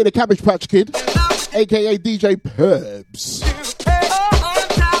 a.k.a. the Cabbage Patch Kid, a.k.a. DJ Perbs.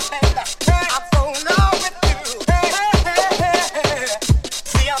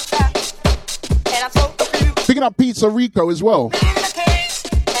 Picking up Pizza Rico as well.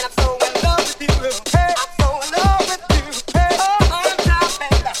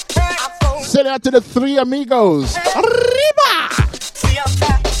 Send out to the three amigos. Arriba!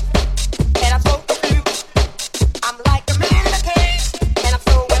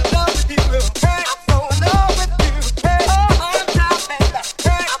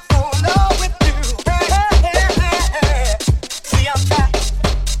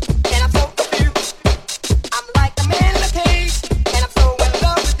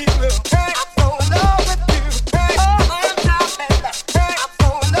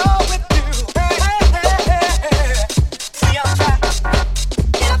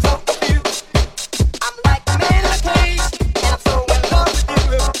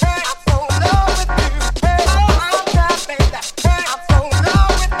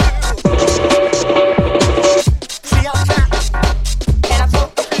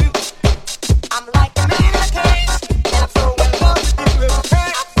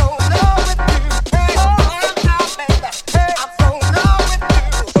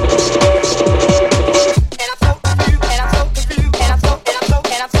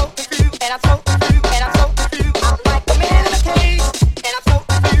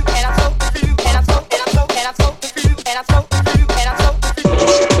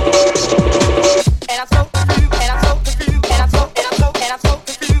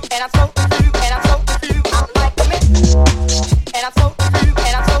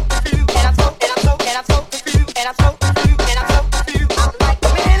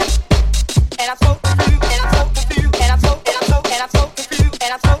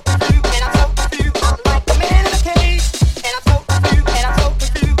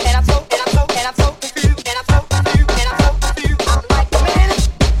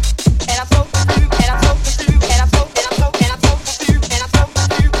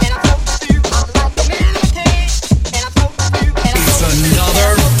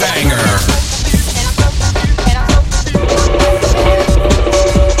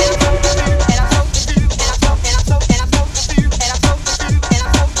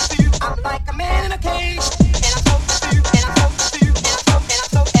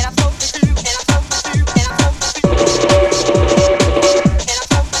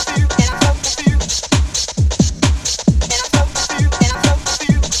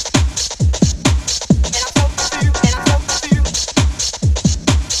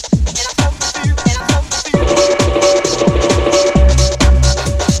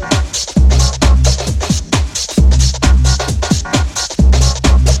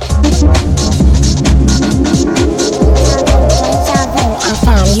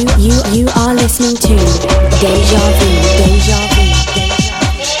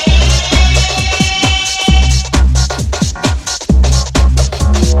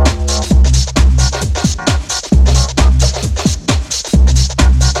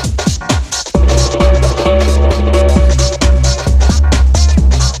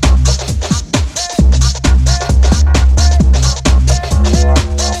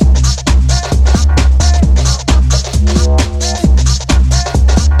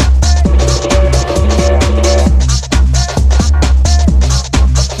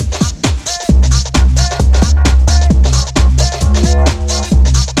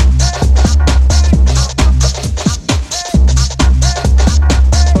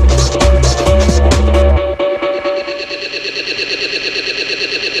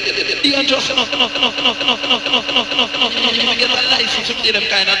 are just get a license to play them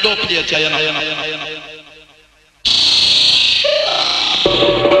kind of dope later, you know.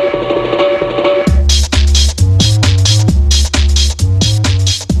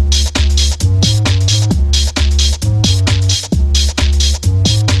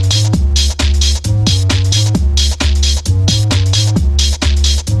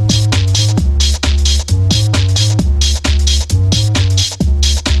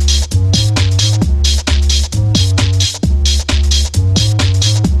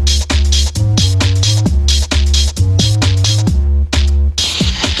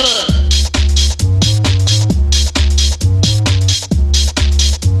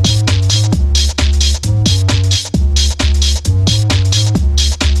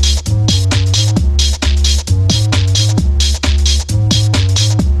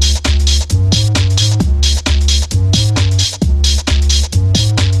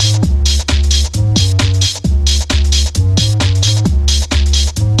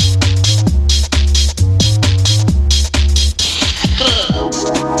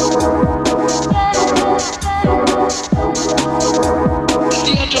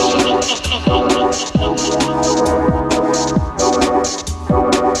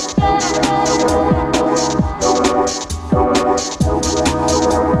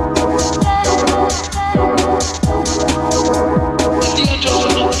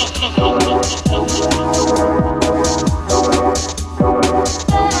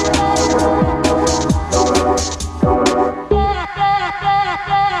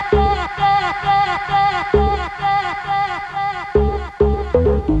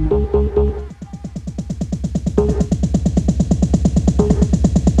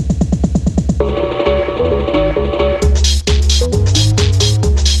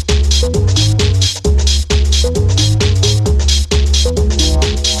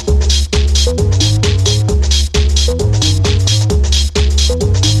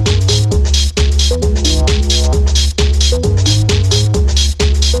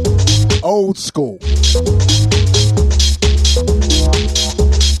 Old school.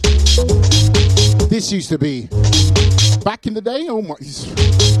 This used to be back in the day. Oh my!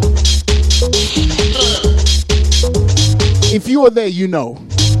 If you were there, you know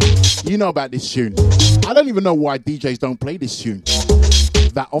about this tune. I don't even know why DJs don't play this tune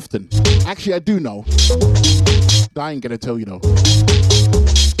that often. Actually, I do know. I ain't gonna tell you though.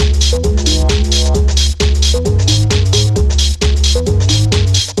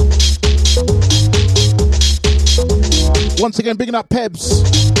 Once again, bigging up Pebs.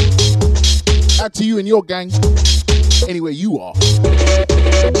 Out to you and your gang. Anywhere you are.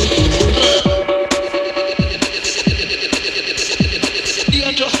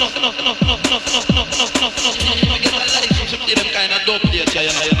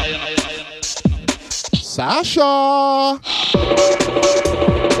 Sasha.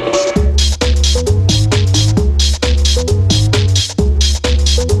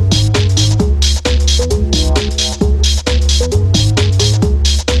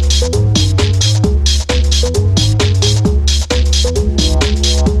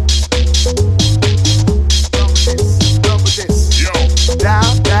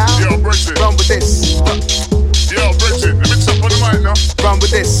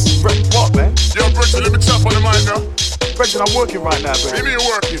 I'm working right now, bro. Give me a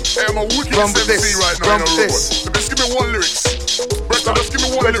working. Hey, I'm a wicked MC right now. Run with this. Just give me one lyrics. Brethren, just give me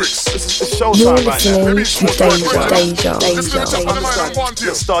one lyrics. This is showtime right now.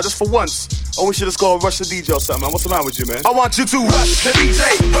 Deja. Star, just for once. Or we should just go and rush the DJ or something, man. What's the matter with you, man? I want you to rush the DJ,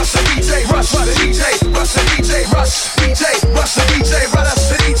 rush the DJ, rush the DJ, rush the DJ, rush DJ, rush the DJ,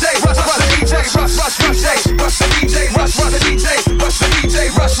 rush the DJ, rush the DJ, rush DJ, rush the DJ, rush the DJ, rush the DJ,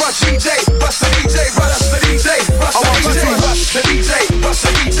 rush DJ, rush the DJ, rush the DJ. I want you to rush the DJ, rush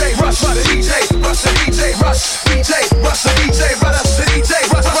the DJ, rush the DJ, rush the DJ, rush DJ, rush the DJ, rush the DJ,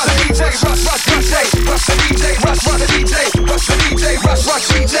 rush the DJ, rush DJ, rush the DJ, rush the DJ, rush the DJ, rush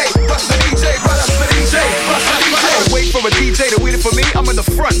DJ, rush the DJ. Wait for a DJ to wait it for me, I'm in the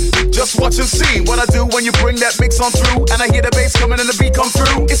front. Just watch and see what I do when you bring that mix on through. And I hear the bass coming and the beat come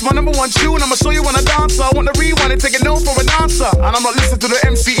through. It's my number one tune, I'ma show you when I dance. I want to rewind and take a note for an answer. And I'm not listening to the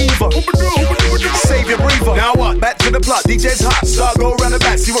MC either. Save your breather. Now what? Back to the plot, DJ's hot. Start go around the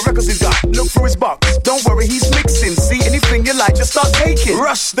back, see what records he's got. Look through his box, don't worry, he's mixing. See anything you like, just start taking.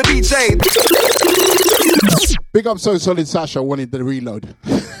 Rush the DJ. Big up So Solid Sasha wanted the reload.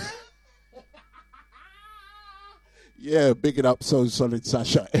 Yeah, big it up So Solid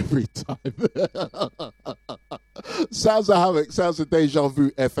Sasha every time. Sounds of Havoc, sounds of Deja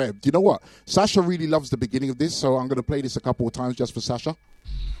Vu FM. Do you know what? Sasha really loves the beginning of this, so I'm going to play this a couple of times just for Sasha.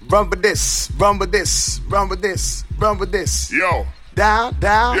 Run with this, run with this, run with this, run with this. Yo. Down,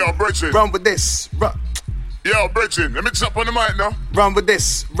 down. Yo, Bridget. Run with this. Run. Yo, Bridget, let me chop on the mic now. Run with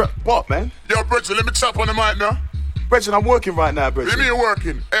this. What, man? Yo, Bridget, let me chop on the mic now. Bridget, I'm working right now, Bridget. Let me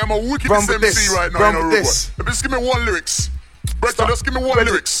working. Hey, I'm a wicked Run with MC this. right now. Run you know, with this. Robot. Just give me one lyrics. Bridget, just give me one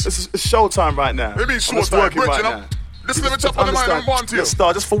Bridget, lyrics. It's showtime right now. Let me I'm show just time. working Bridget, right now. just let me chop on the mic and one to you. Yeah,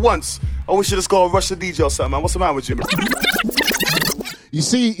 Star, just for once, I wish you just go and rush the DJ or something, man. What's the matter with you, man? You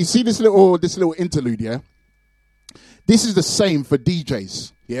see this little interlude, yeah? This is the same for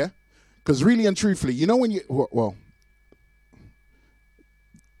DJs, yeah? Because really and truthfully, you know when you, well,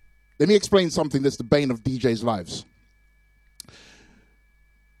 let me explain something that's the bane of DJs' lives.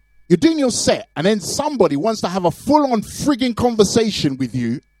 You're doing your set, and then somebody wants to have a full-on frigging conversation with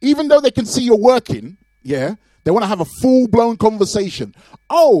you, even though they can see you're working, yeah? They want to have a full-blown conversation.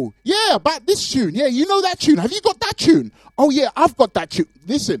 Oh, yeah, about this tune. Yeah, you know that tune. Have you got that tune? Oh, yeah, I've got that tune.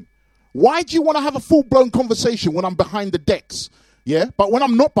 Listen, why do you want to have a full-blown conversation when I'm behind the decks? Yeah, but when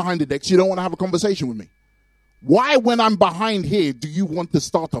I'm not behind the decks, you don't want to have a conversation with me. Why, when I'm behind here, do you want to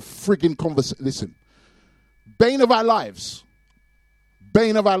start a frigging conversation? Listen, bane of our lives.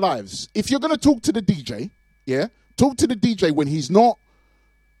 Bane of our lives. If you're going to talk to the DJ, yeah, talk to the DJ when he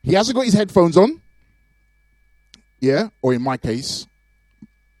hasn't got his headphones on. Yeah, or in my case,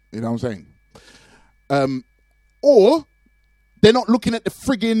 you know what I'm saying? Or they're not looking at the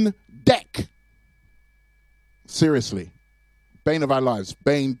friggin' deck. Seriously. Bane of our lives.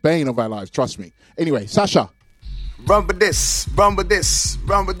 Bane of our lives, trust me. Anyway, Sasha. Run with this, run with this,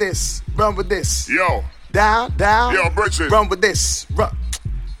 run with this, run with this. Yo. Down, down. Yo, Bridget. Run with this. Run.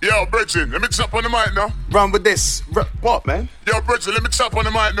 Yo, Bridget, let me chop on the mic now. Run with this. What, man? Yo, Bridget, let me chop on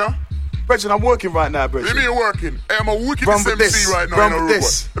the mic now. Bridget, I'm working right now, Bridget. Let me working. Hey, I'm a wicked Run with MC this. right now. Run you know, with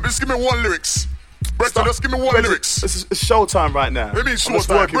this. Robot. Just give me one lyrics. Bridget, just give me one Bridget, lyrics. It's showtime right now. Let me I'm show just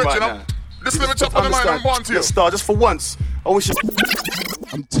time. working Bridget, right now. just let me chop on the mic and one to you. Yeah, Star, just for once, I wish you...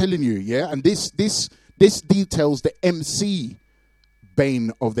 I'm telling you, yeah, and this details the MC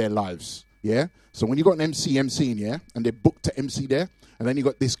bane of their lives, yeah? So when you got an MC emceeing, yeah, and they're booked to MC there, and then you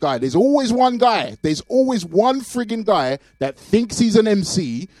got this guy, there's always one friggin' guy that thinks he's an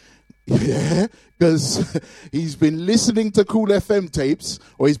MC, yeah, because he's been listening to Cool FM tapes,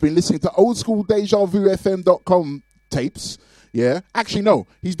 or he's been listening to old school DejaVuFM.com tapes, yeah. Actually, no,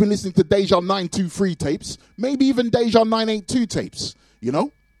 he's been listening to Deja 923 tapes, maybe even Deja 982 tapes, you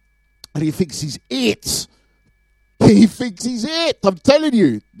know? And he thinks he's it. He thinks he's it. I'm telling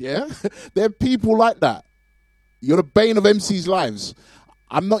you, yeah? There are people like that. You're the bane of MC's lives.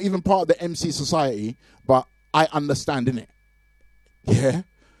 I'm not even part of the MC society, but I understand, innit? Yeah?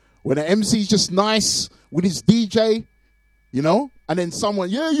 When an MC's just nice with his DJ, you know? And then someone,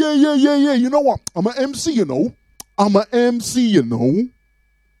 yeah. You know what? I'm an MC, you know?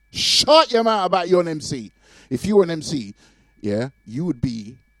 Shut your mouth about you're an MC. If you were an MC, yeah, you'd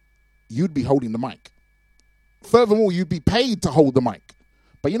be holding the mic. Furthermore, you'd be paid to hold the mic.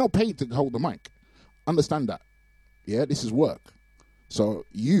 But you're not paid to hold the mic. Understand that. Yeah, this is work. So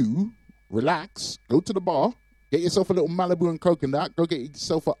you relax, go to the bar, get yourself a little Malibu and Coke and that, go get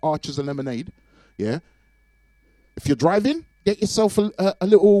yourself an Archer's and lemonade. Yeah. If you're driving, get yourself a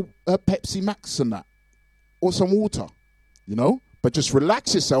little Pepsi Max and that. Or some water, you know? But just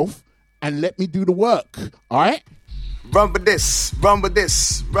relax yourself and let me do the work, all right? Run with this, run with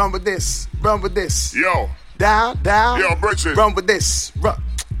this, run with this, run with this. Yo. Down, down. Yo, Bridget. Run with this.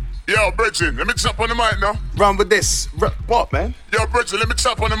 Yo, Bridget, let me chop on the mic now. Run with this. What, man? Yo, Bridget, let me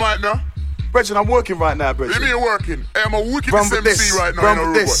chop on the mic now. Bridget, I'm working right now, Bridget. Let me working. Hey, I'm a wicked Run with MC this. right now. Run you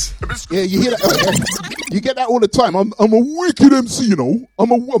know, with this. Yeah, you hear that? You get that all the time. I'm a wicked MC, you know.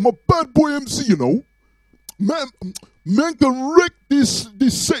 I'm a bad boy MC, you know. Man can wreck this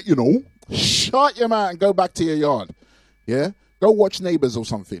set, you know. Shut your mouth and go back to your yard. Yeah? Go watch Neighbours or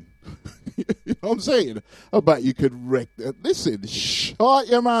something. You know what I'm saying? I bet you could wreck that. Listen, shut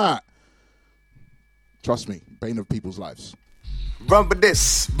your mouth. Trust me, bane of people's lives. Run with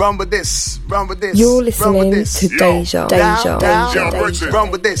this, run with this, run with this. You're listening to Deja. Down. Bridget.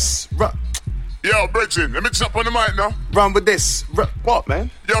 Run with this. Yo, Bridget, let me chop on the mic now. Run with this. What,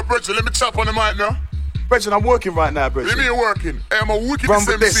 man? Yo, Bridget, let me chop on the mic now. Bridget, I'm working right now, Bridget. Let me working. Hey, I'm a wicked Run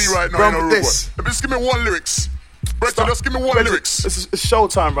with MC this. right now. Run you know, with this. Robot. Just give me one lyrics. Bridget, just give me one Bridget, lyrics. It's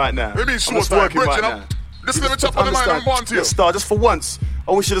showtime right now. Let me I'm show just time. working Bridget, right now. just let me chop on the mic and one to you. Yeah, Star, just for once,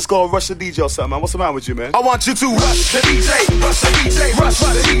 I wish you just go and rush the DJ or something, man. What's the matter with you, man? I want you to rush the DJ, rush the DJ, rush the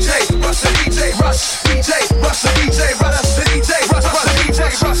DJ, rush the DJ, rush DJ, rush the DJ, rush the DJ, rush the DJ,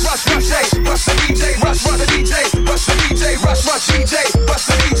 rush DJ, rush the DJ, rush the DJ, rush the DJ, rush DJ, rush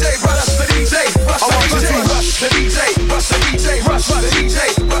the DJ, rush the DJ. I want you to rush the DJ, rush the DJ, rush the DJ,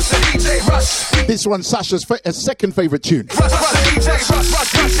 rush rush the DJ, rush. This one's Sasha's second favourite tune. Rush the DJ,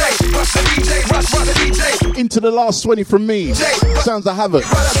 rush DJ, rush the DJ, rush the DJ. Into the last 20 from me. Sounds of Havoc.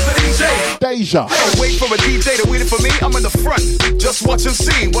 Deja. Wait for a DJ to win it for me, I'm in the front. Just watch and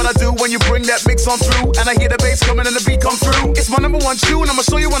see what I do when you bring that mix on through. And I hear the bass coming and the beat come through. It's my number one tune, I'ma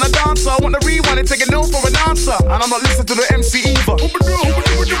show you when I dance. I want to rewind and take a note for an answer. And I'ma listen to the MC Eva.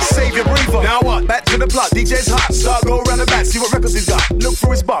 Save your breather. Now what? Back to the plot, DJ's hot. Start go around the back, see what records he's got. Look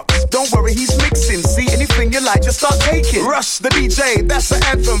through his box, don't worry, he's mixing. See anything you like, just start taking. Rush the DJ, that's the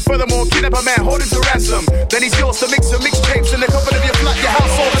anthem. Furthermore, kidnap a man, hold him to ransom. Then he's yours to mix your mixtapes in the comfort of your flat, your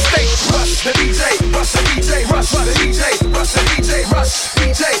house, or the state. Rush the DJ, rush the DJ, rush the DJ, rush the DJ, rush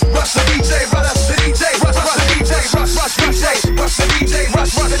DJ, rush the DJ, rush the DJ, rush the DJ, rush DJ, rush the DJ,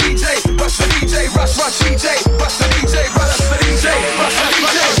 rush the DJ, rush the DJ, rush DJ, rush the DJ, rush the DJ, rush the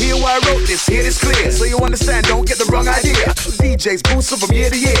DJ. Hear why I wrote this, hear this clear, so you understand, don't get the wrong idea. DJs boosting from year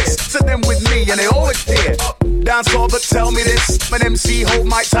to year, sit them with me and they always hear. Dance all but tell me this, an MC hold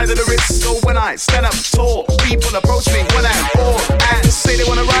my tight to the wrist. So when I stand up tall, people approach me when I'm bored and say they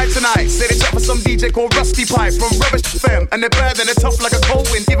wanna ride tonight. Say they chat for some DJ called Rusty Pipe from Rubbish FM, and they're bad and they're tough like a cold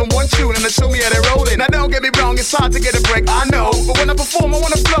wind. Give them one tune and they show me how they're rolling. Now don't get me wrong, it's hard to get a break, I know, but when I perform I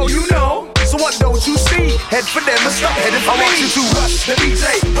wanna flow, you know. So what don't you see? Head for them and stop heading for me. I want you to rush the DJ,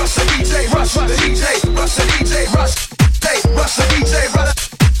 rush the DJ, rush the DJ, rush the DJ, rush, hey, rush the DJ, rush,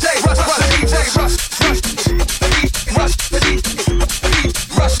 hey, rush the DJ, rush, rush the DJ,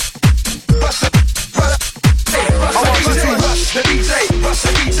 rush, rush the, hey, I want you to rush the DJ, rush the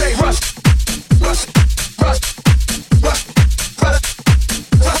DJ, rush, rush, rush, rush,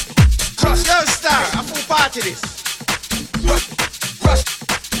 rush, yo star, I'm full party this. Rush, rush,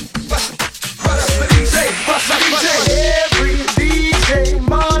 rush, rush the DJ, rush the DJ. Every DJ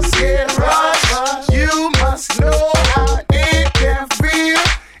must get rush. You must know how it can feel.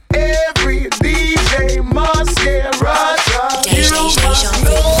 Every DJ must get rush. You must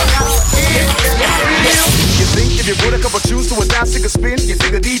know how it can feel. You think if you put a couple tunes to a dance, take a spin, you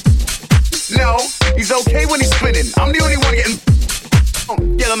think the DJ? No, he's okay when he's spinning. I'm the only one getting.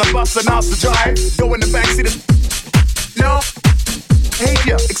 Get on the bus and ask to drive. Go in the back, see the. No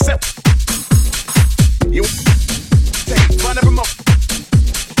behavior, except you take one of them up.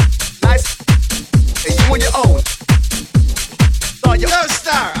 Nice, and you on your own. Start your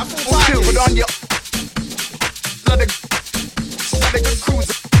star, I'm full but on your not a good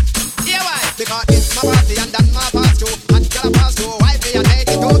cruiser. Yeah, why? Because it's my party and then my pass too. And girl pass too. Wifey and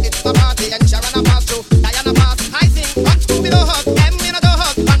lady too. It's my party and Sharon pass too. Diana pass. I sing one scoop below hot. M in a door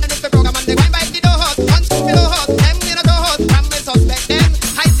hot. Underneath the program and they wine by the door hot. One scoop below hot. M in a door hot. From me suspect them.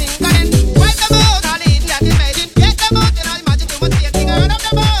 I sing again. Wipe them out. All in that imagine. Get them out. And I imagine too much thing around of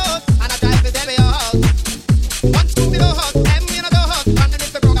the boat. And I try to tell me hot. One scoop below hot. M in a door hot.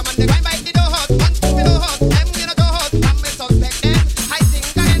 Underneath the program and they wine by the door hot. One scoop below hot. M in a door hot. From me suspect them. I sing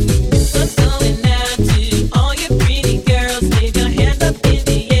again. What's going on to all you pretty girls? Leave your hands up in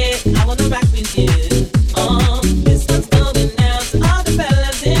the air. I wanna rock with you. This one's going out to all the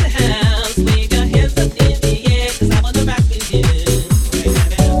fellas in the house. Leave your hands up in the air, 'cause I wanna rock with you. We're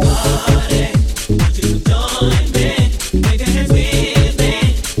having a party. Won't you join me? Wave your hands with me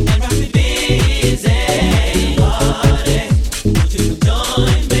and rock with busy. Party. Won't you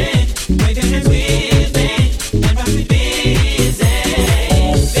join me? Wave your hands with me and rock with busy.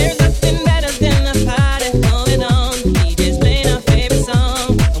 There's nothing better than a party going on. DJ's playing our favorite song,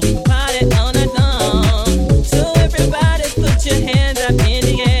 and we can party all night long. So everybody put your hands up in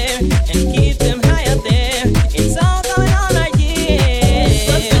the air and keep them high up there. It's all going on right here.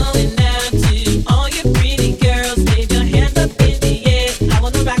 What's going down to all you pretty girls? Leave your hands up in the air. I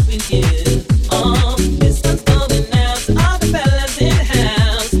wanna rock with you. This one's going out to all the fellas in the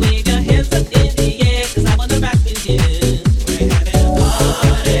house. Wave your hands up in the air, 'cause I wanna rock with you. We're having a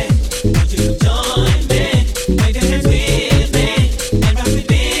party. Won't you join me? Wave your hands with me and rock with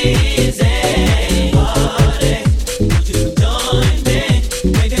busy. Party. Won't you join me?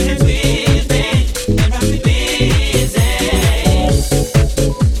 Wave your hands with me and rock with busy.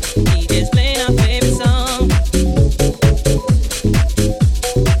 DJ's playing our favorite song.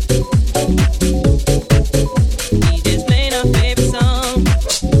 DJ's playing our favorite song.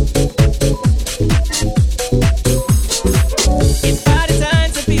 It's party time,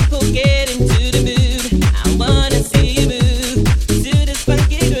 so people get into the mood. I wanna see you move to this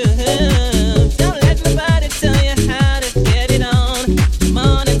funky groove. Don't let nobody tell you how to get it on. Come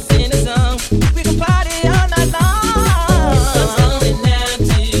on and sing a song. We can party all night long. This one's going down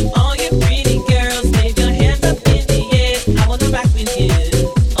to all you pretty girls. Wave your hands up in the air. I wanna rock with you.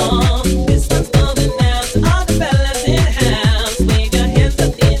 This one's going down to all the fellas in the house. Wave your hands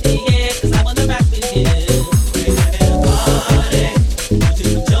up in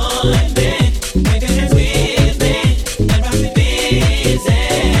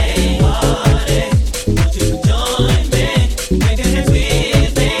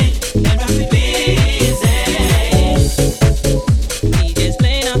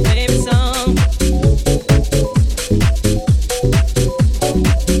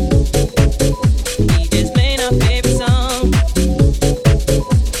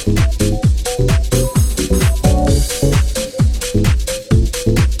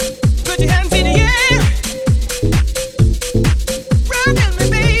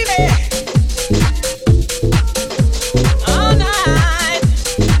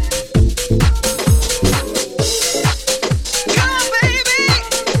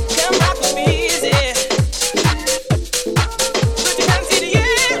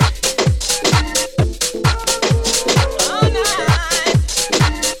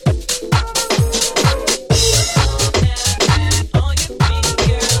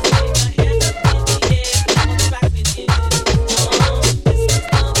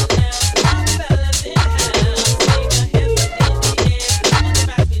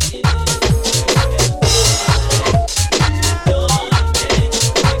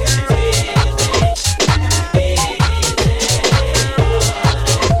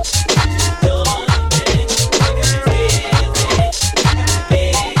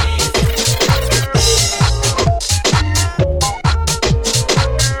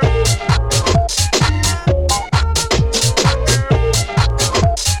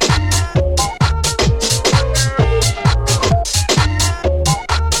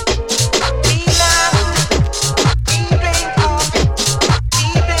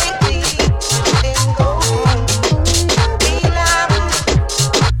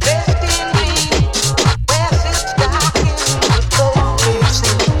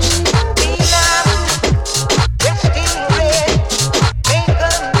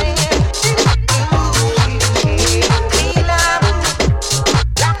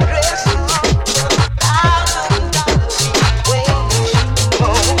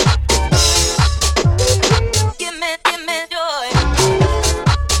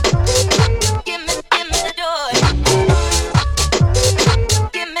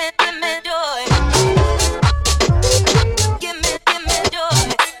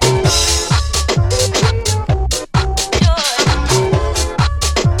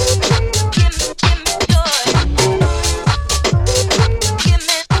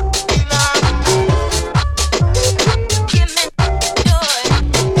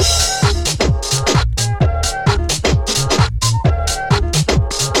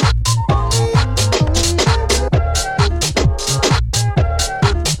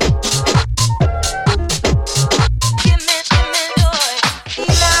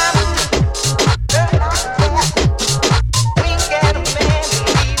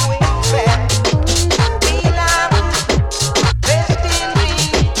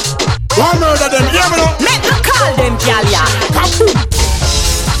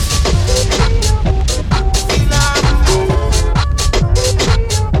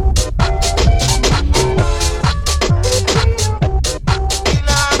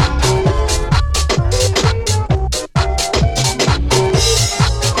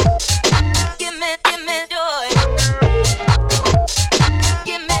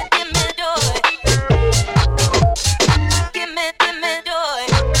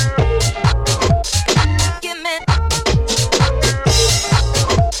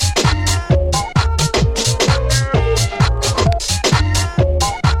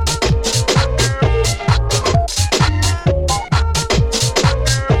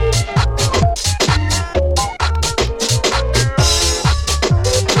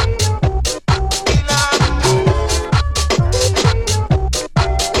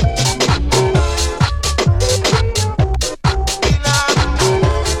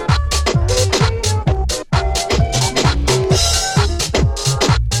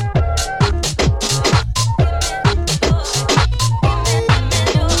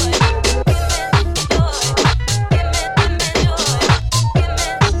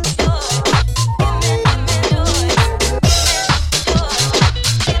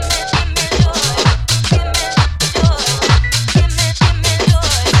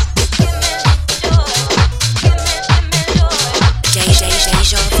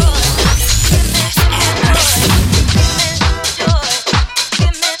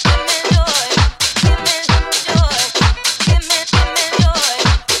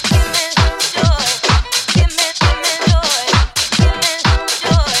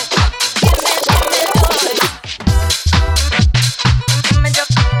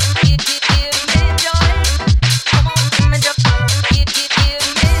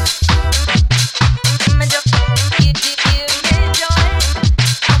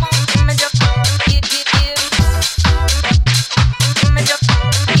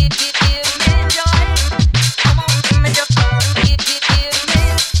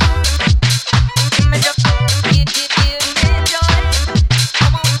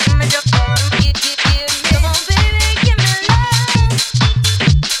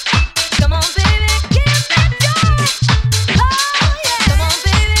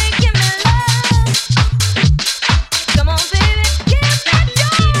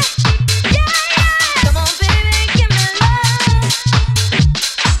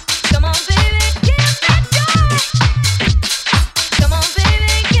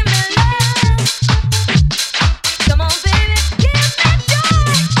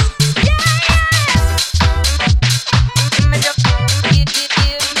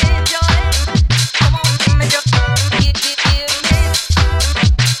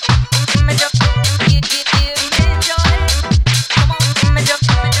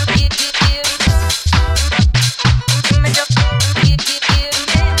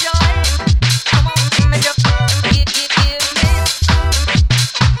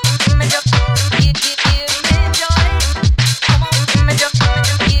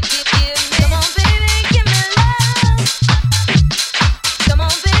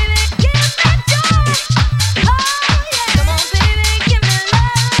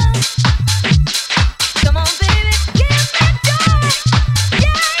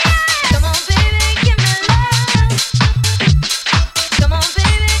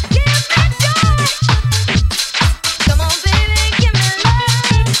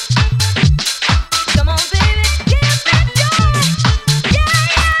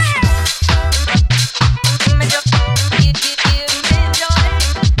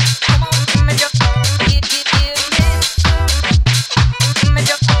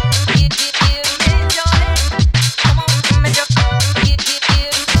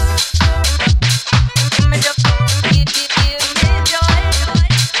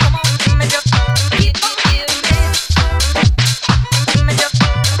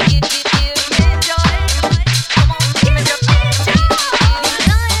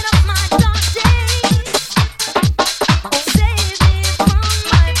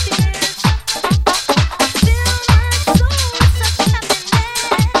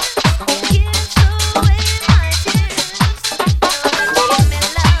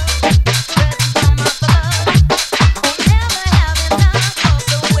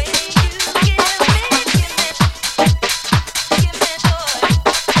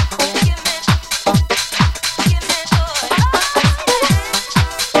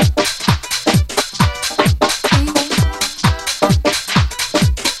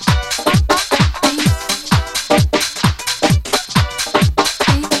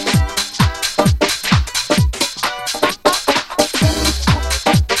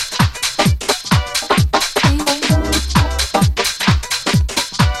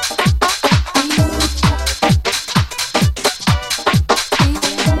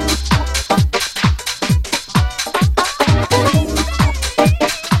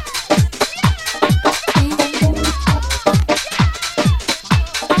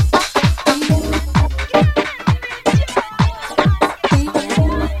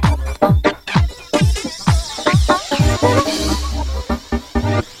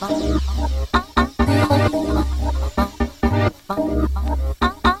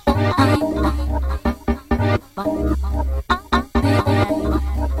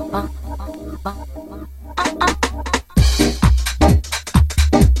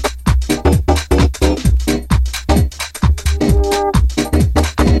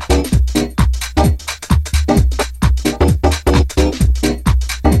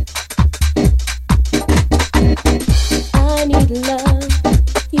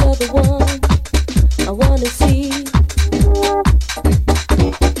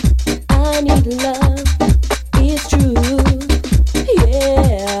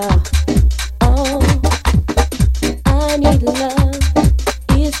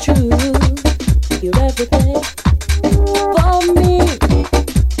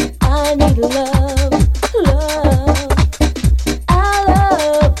love, love, I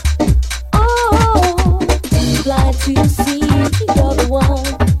love. Oh, too blind to see you're the one.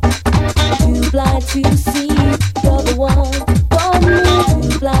 Too blind to see you're the one for me.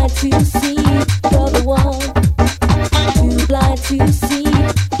 Too blind to see you're the one. Too blind to see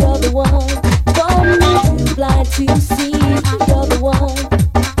you're the one for me. Too blind to see you're the one.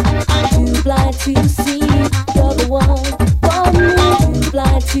 Too blind to see you're the one for me. Too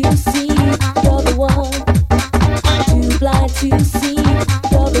blind to see you're the one. Too blind to see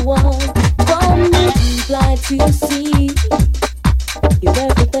you're the one for me. Too blind to see you're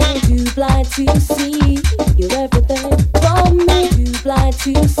everything. Too blind to see you're everything for me. Too blind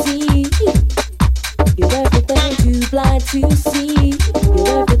to see you're everything. Too blind to see you're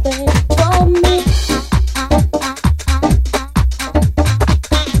everything for me.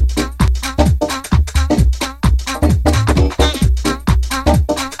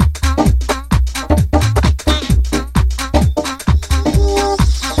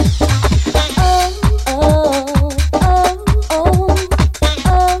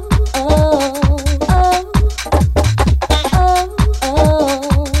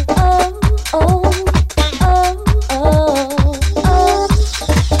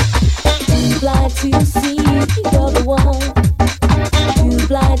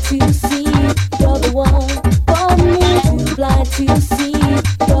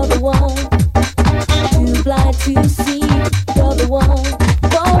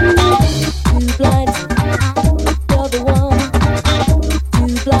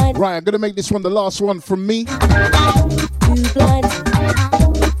 Right, I'm going to make this one the last one from me.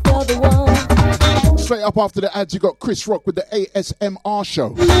 Straight up after the ads, you got Chris Rock with the ASMR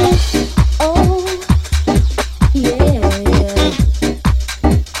show. Oh, yeah.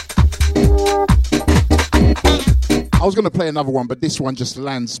 I was going to play another one, but this one just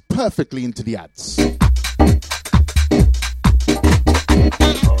lands perfectly into the ads.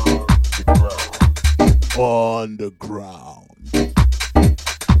 On the ground.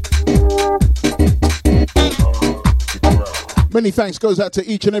 Many thanks goes out to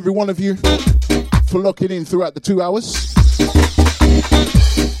each and every one of you for locking in throughout the 2 hours.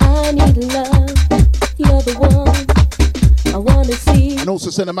 I need love, you're the one I want to see. And also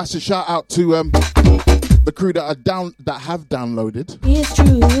send a massive shout out to the crew that have downloaded It's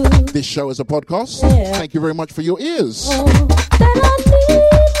true. this show as a podcast. Yeah. Thank you very much for your ears. That I need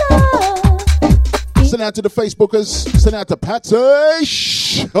love. Send out to the Facebookers. Send out to Patsy.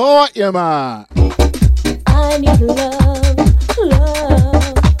 Short you, man. I need love,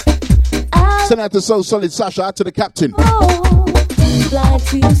 love. Send out to So Solid Sasha. Out to the captain. Too blind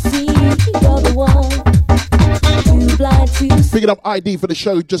to see you're the one. Too blind to see Picking up ID for the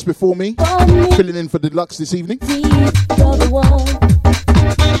show just before me. Filling in for Deluxe this evening. you're the one.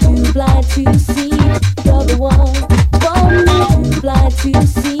 Too blind to see you're the one. Too blind to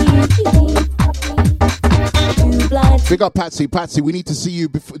see. Too blind to Big up Patsy. Patsy, we need to see you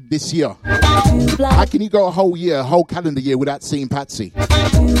this year. Too blind. How can you go a whole year, a whole calendar year without seeing Patsy?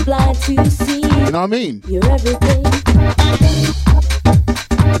 Too blind to see. You know what I mean? You're everything.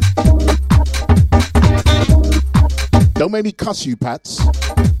 Don't make me cuss you, Pats.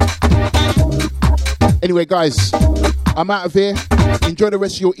 Anyway, guys, I'm out of here. Enjoy the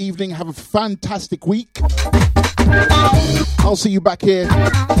rest of your evening. Have a fantastic week. I'll see you back here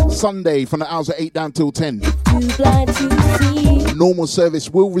Sunday from the hours of 8 down till 10. Too blind to see. Normal service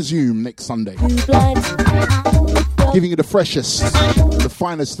will resume next Sunday. Too blind to Giving you the freshest, the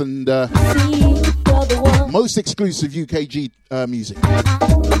finest and see. You're the one. most exclusive UKG music.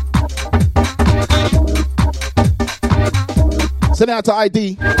 Send out to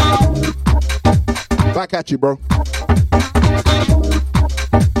ID. Back at you, bro.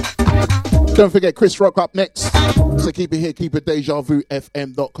 Don't forget Chris Rock up next. So keep it here, keep it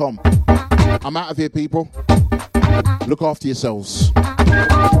DejaVuFM.com. I'm out of here, people. Look after yourselves.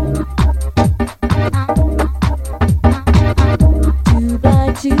 Too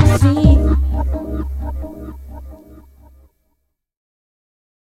blind to see.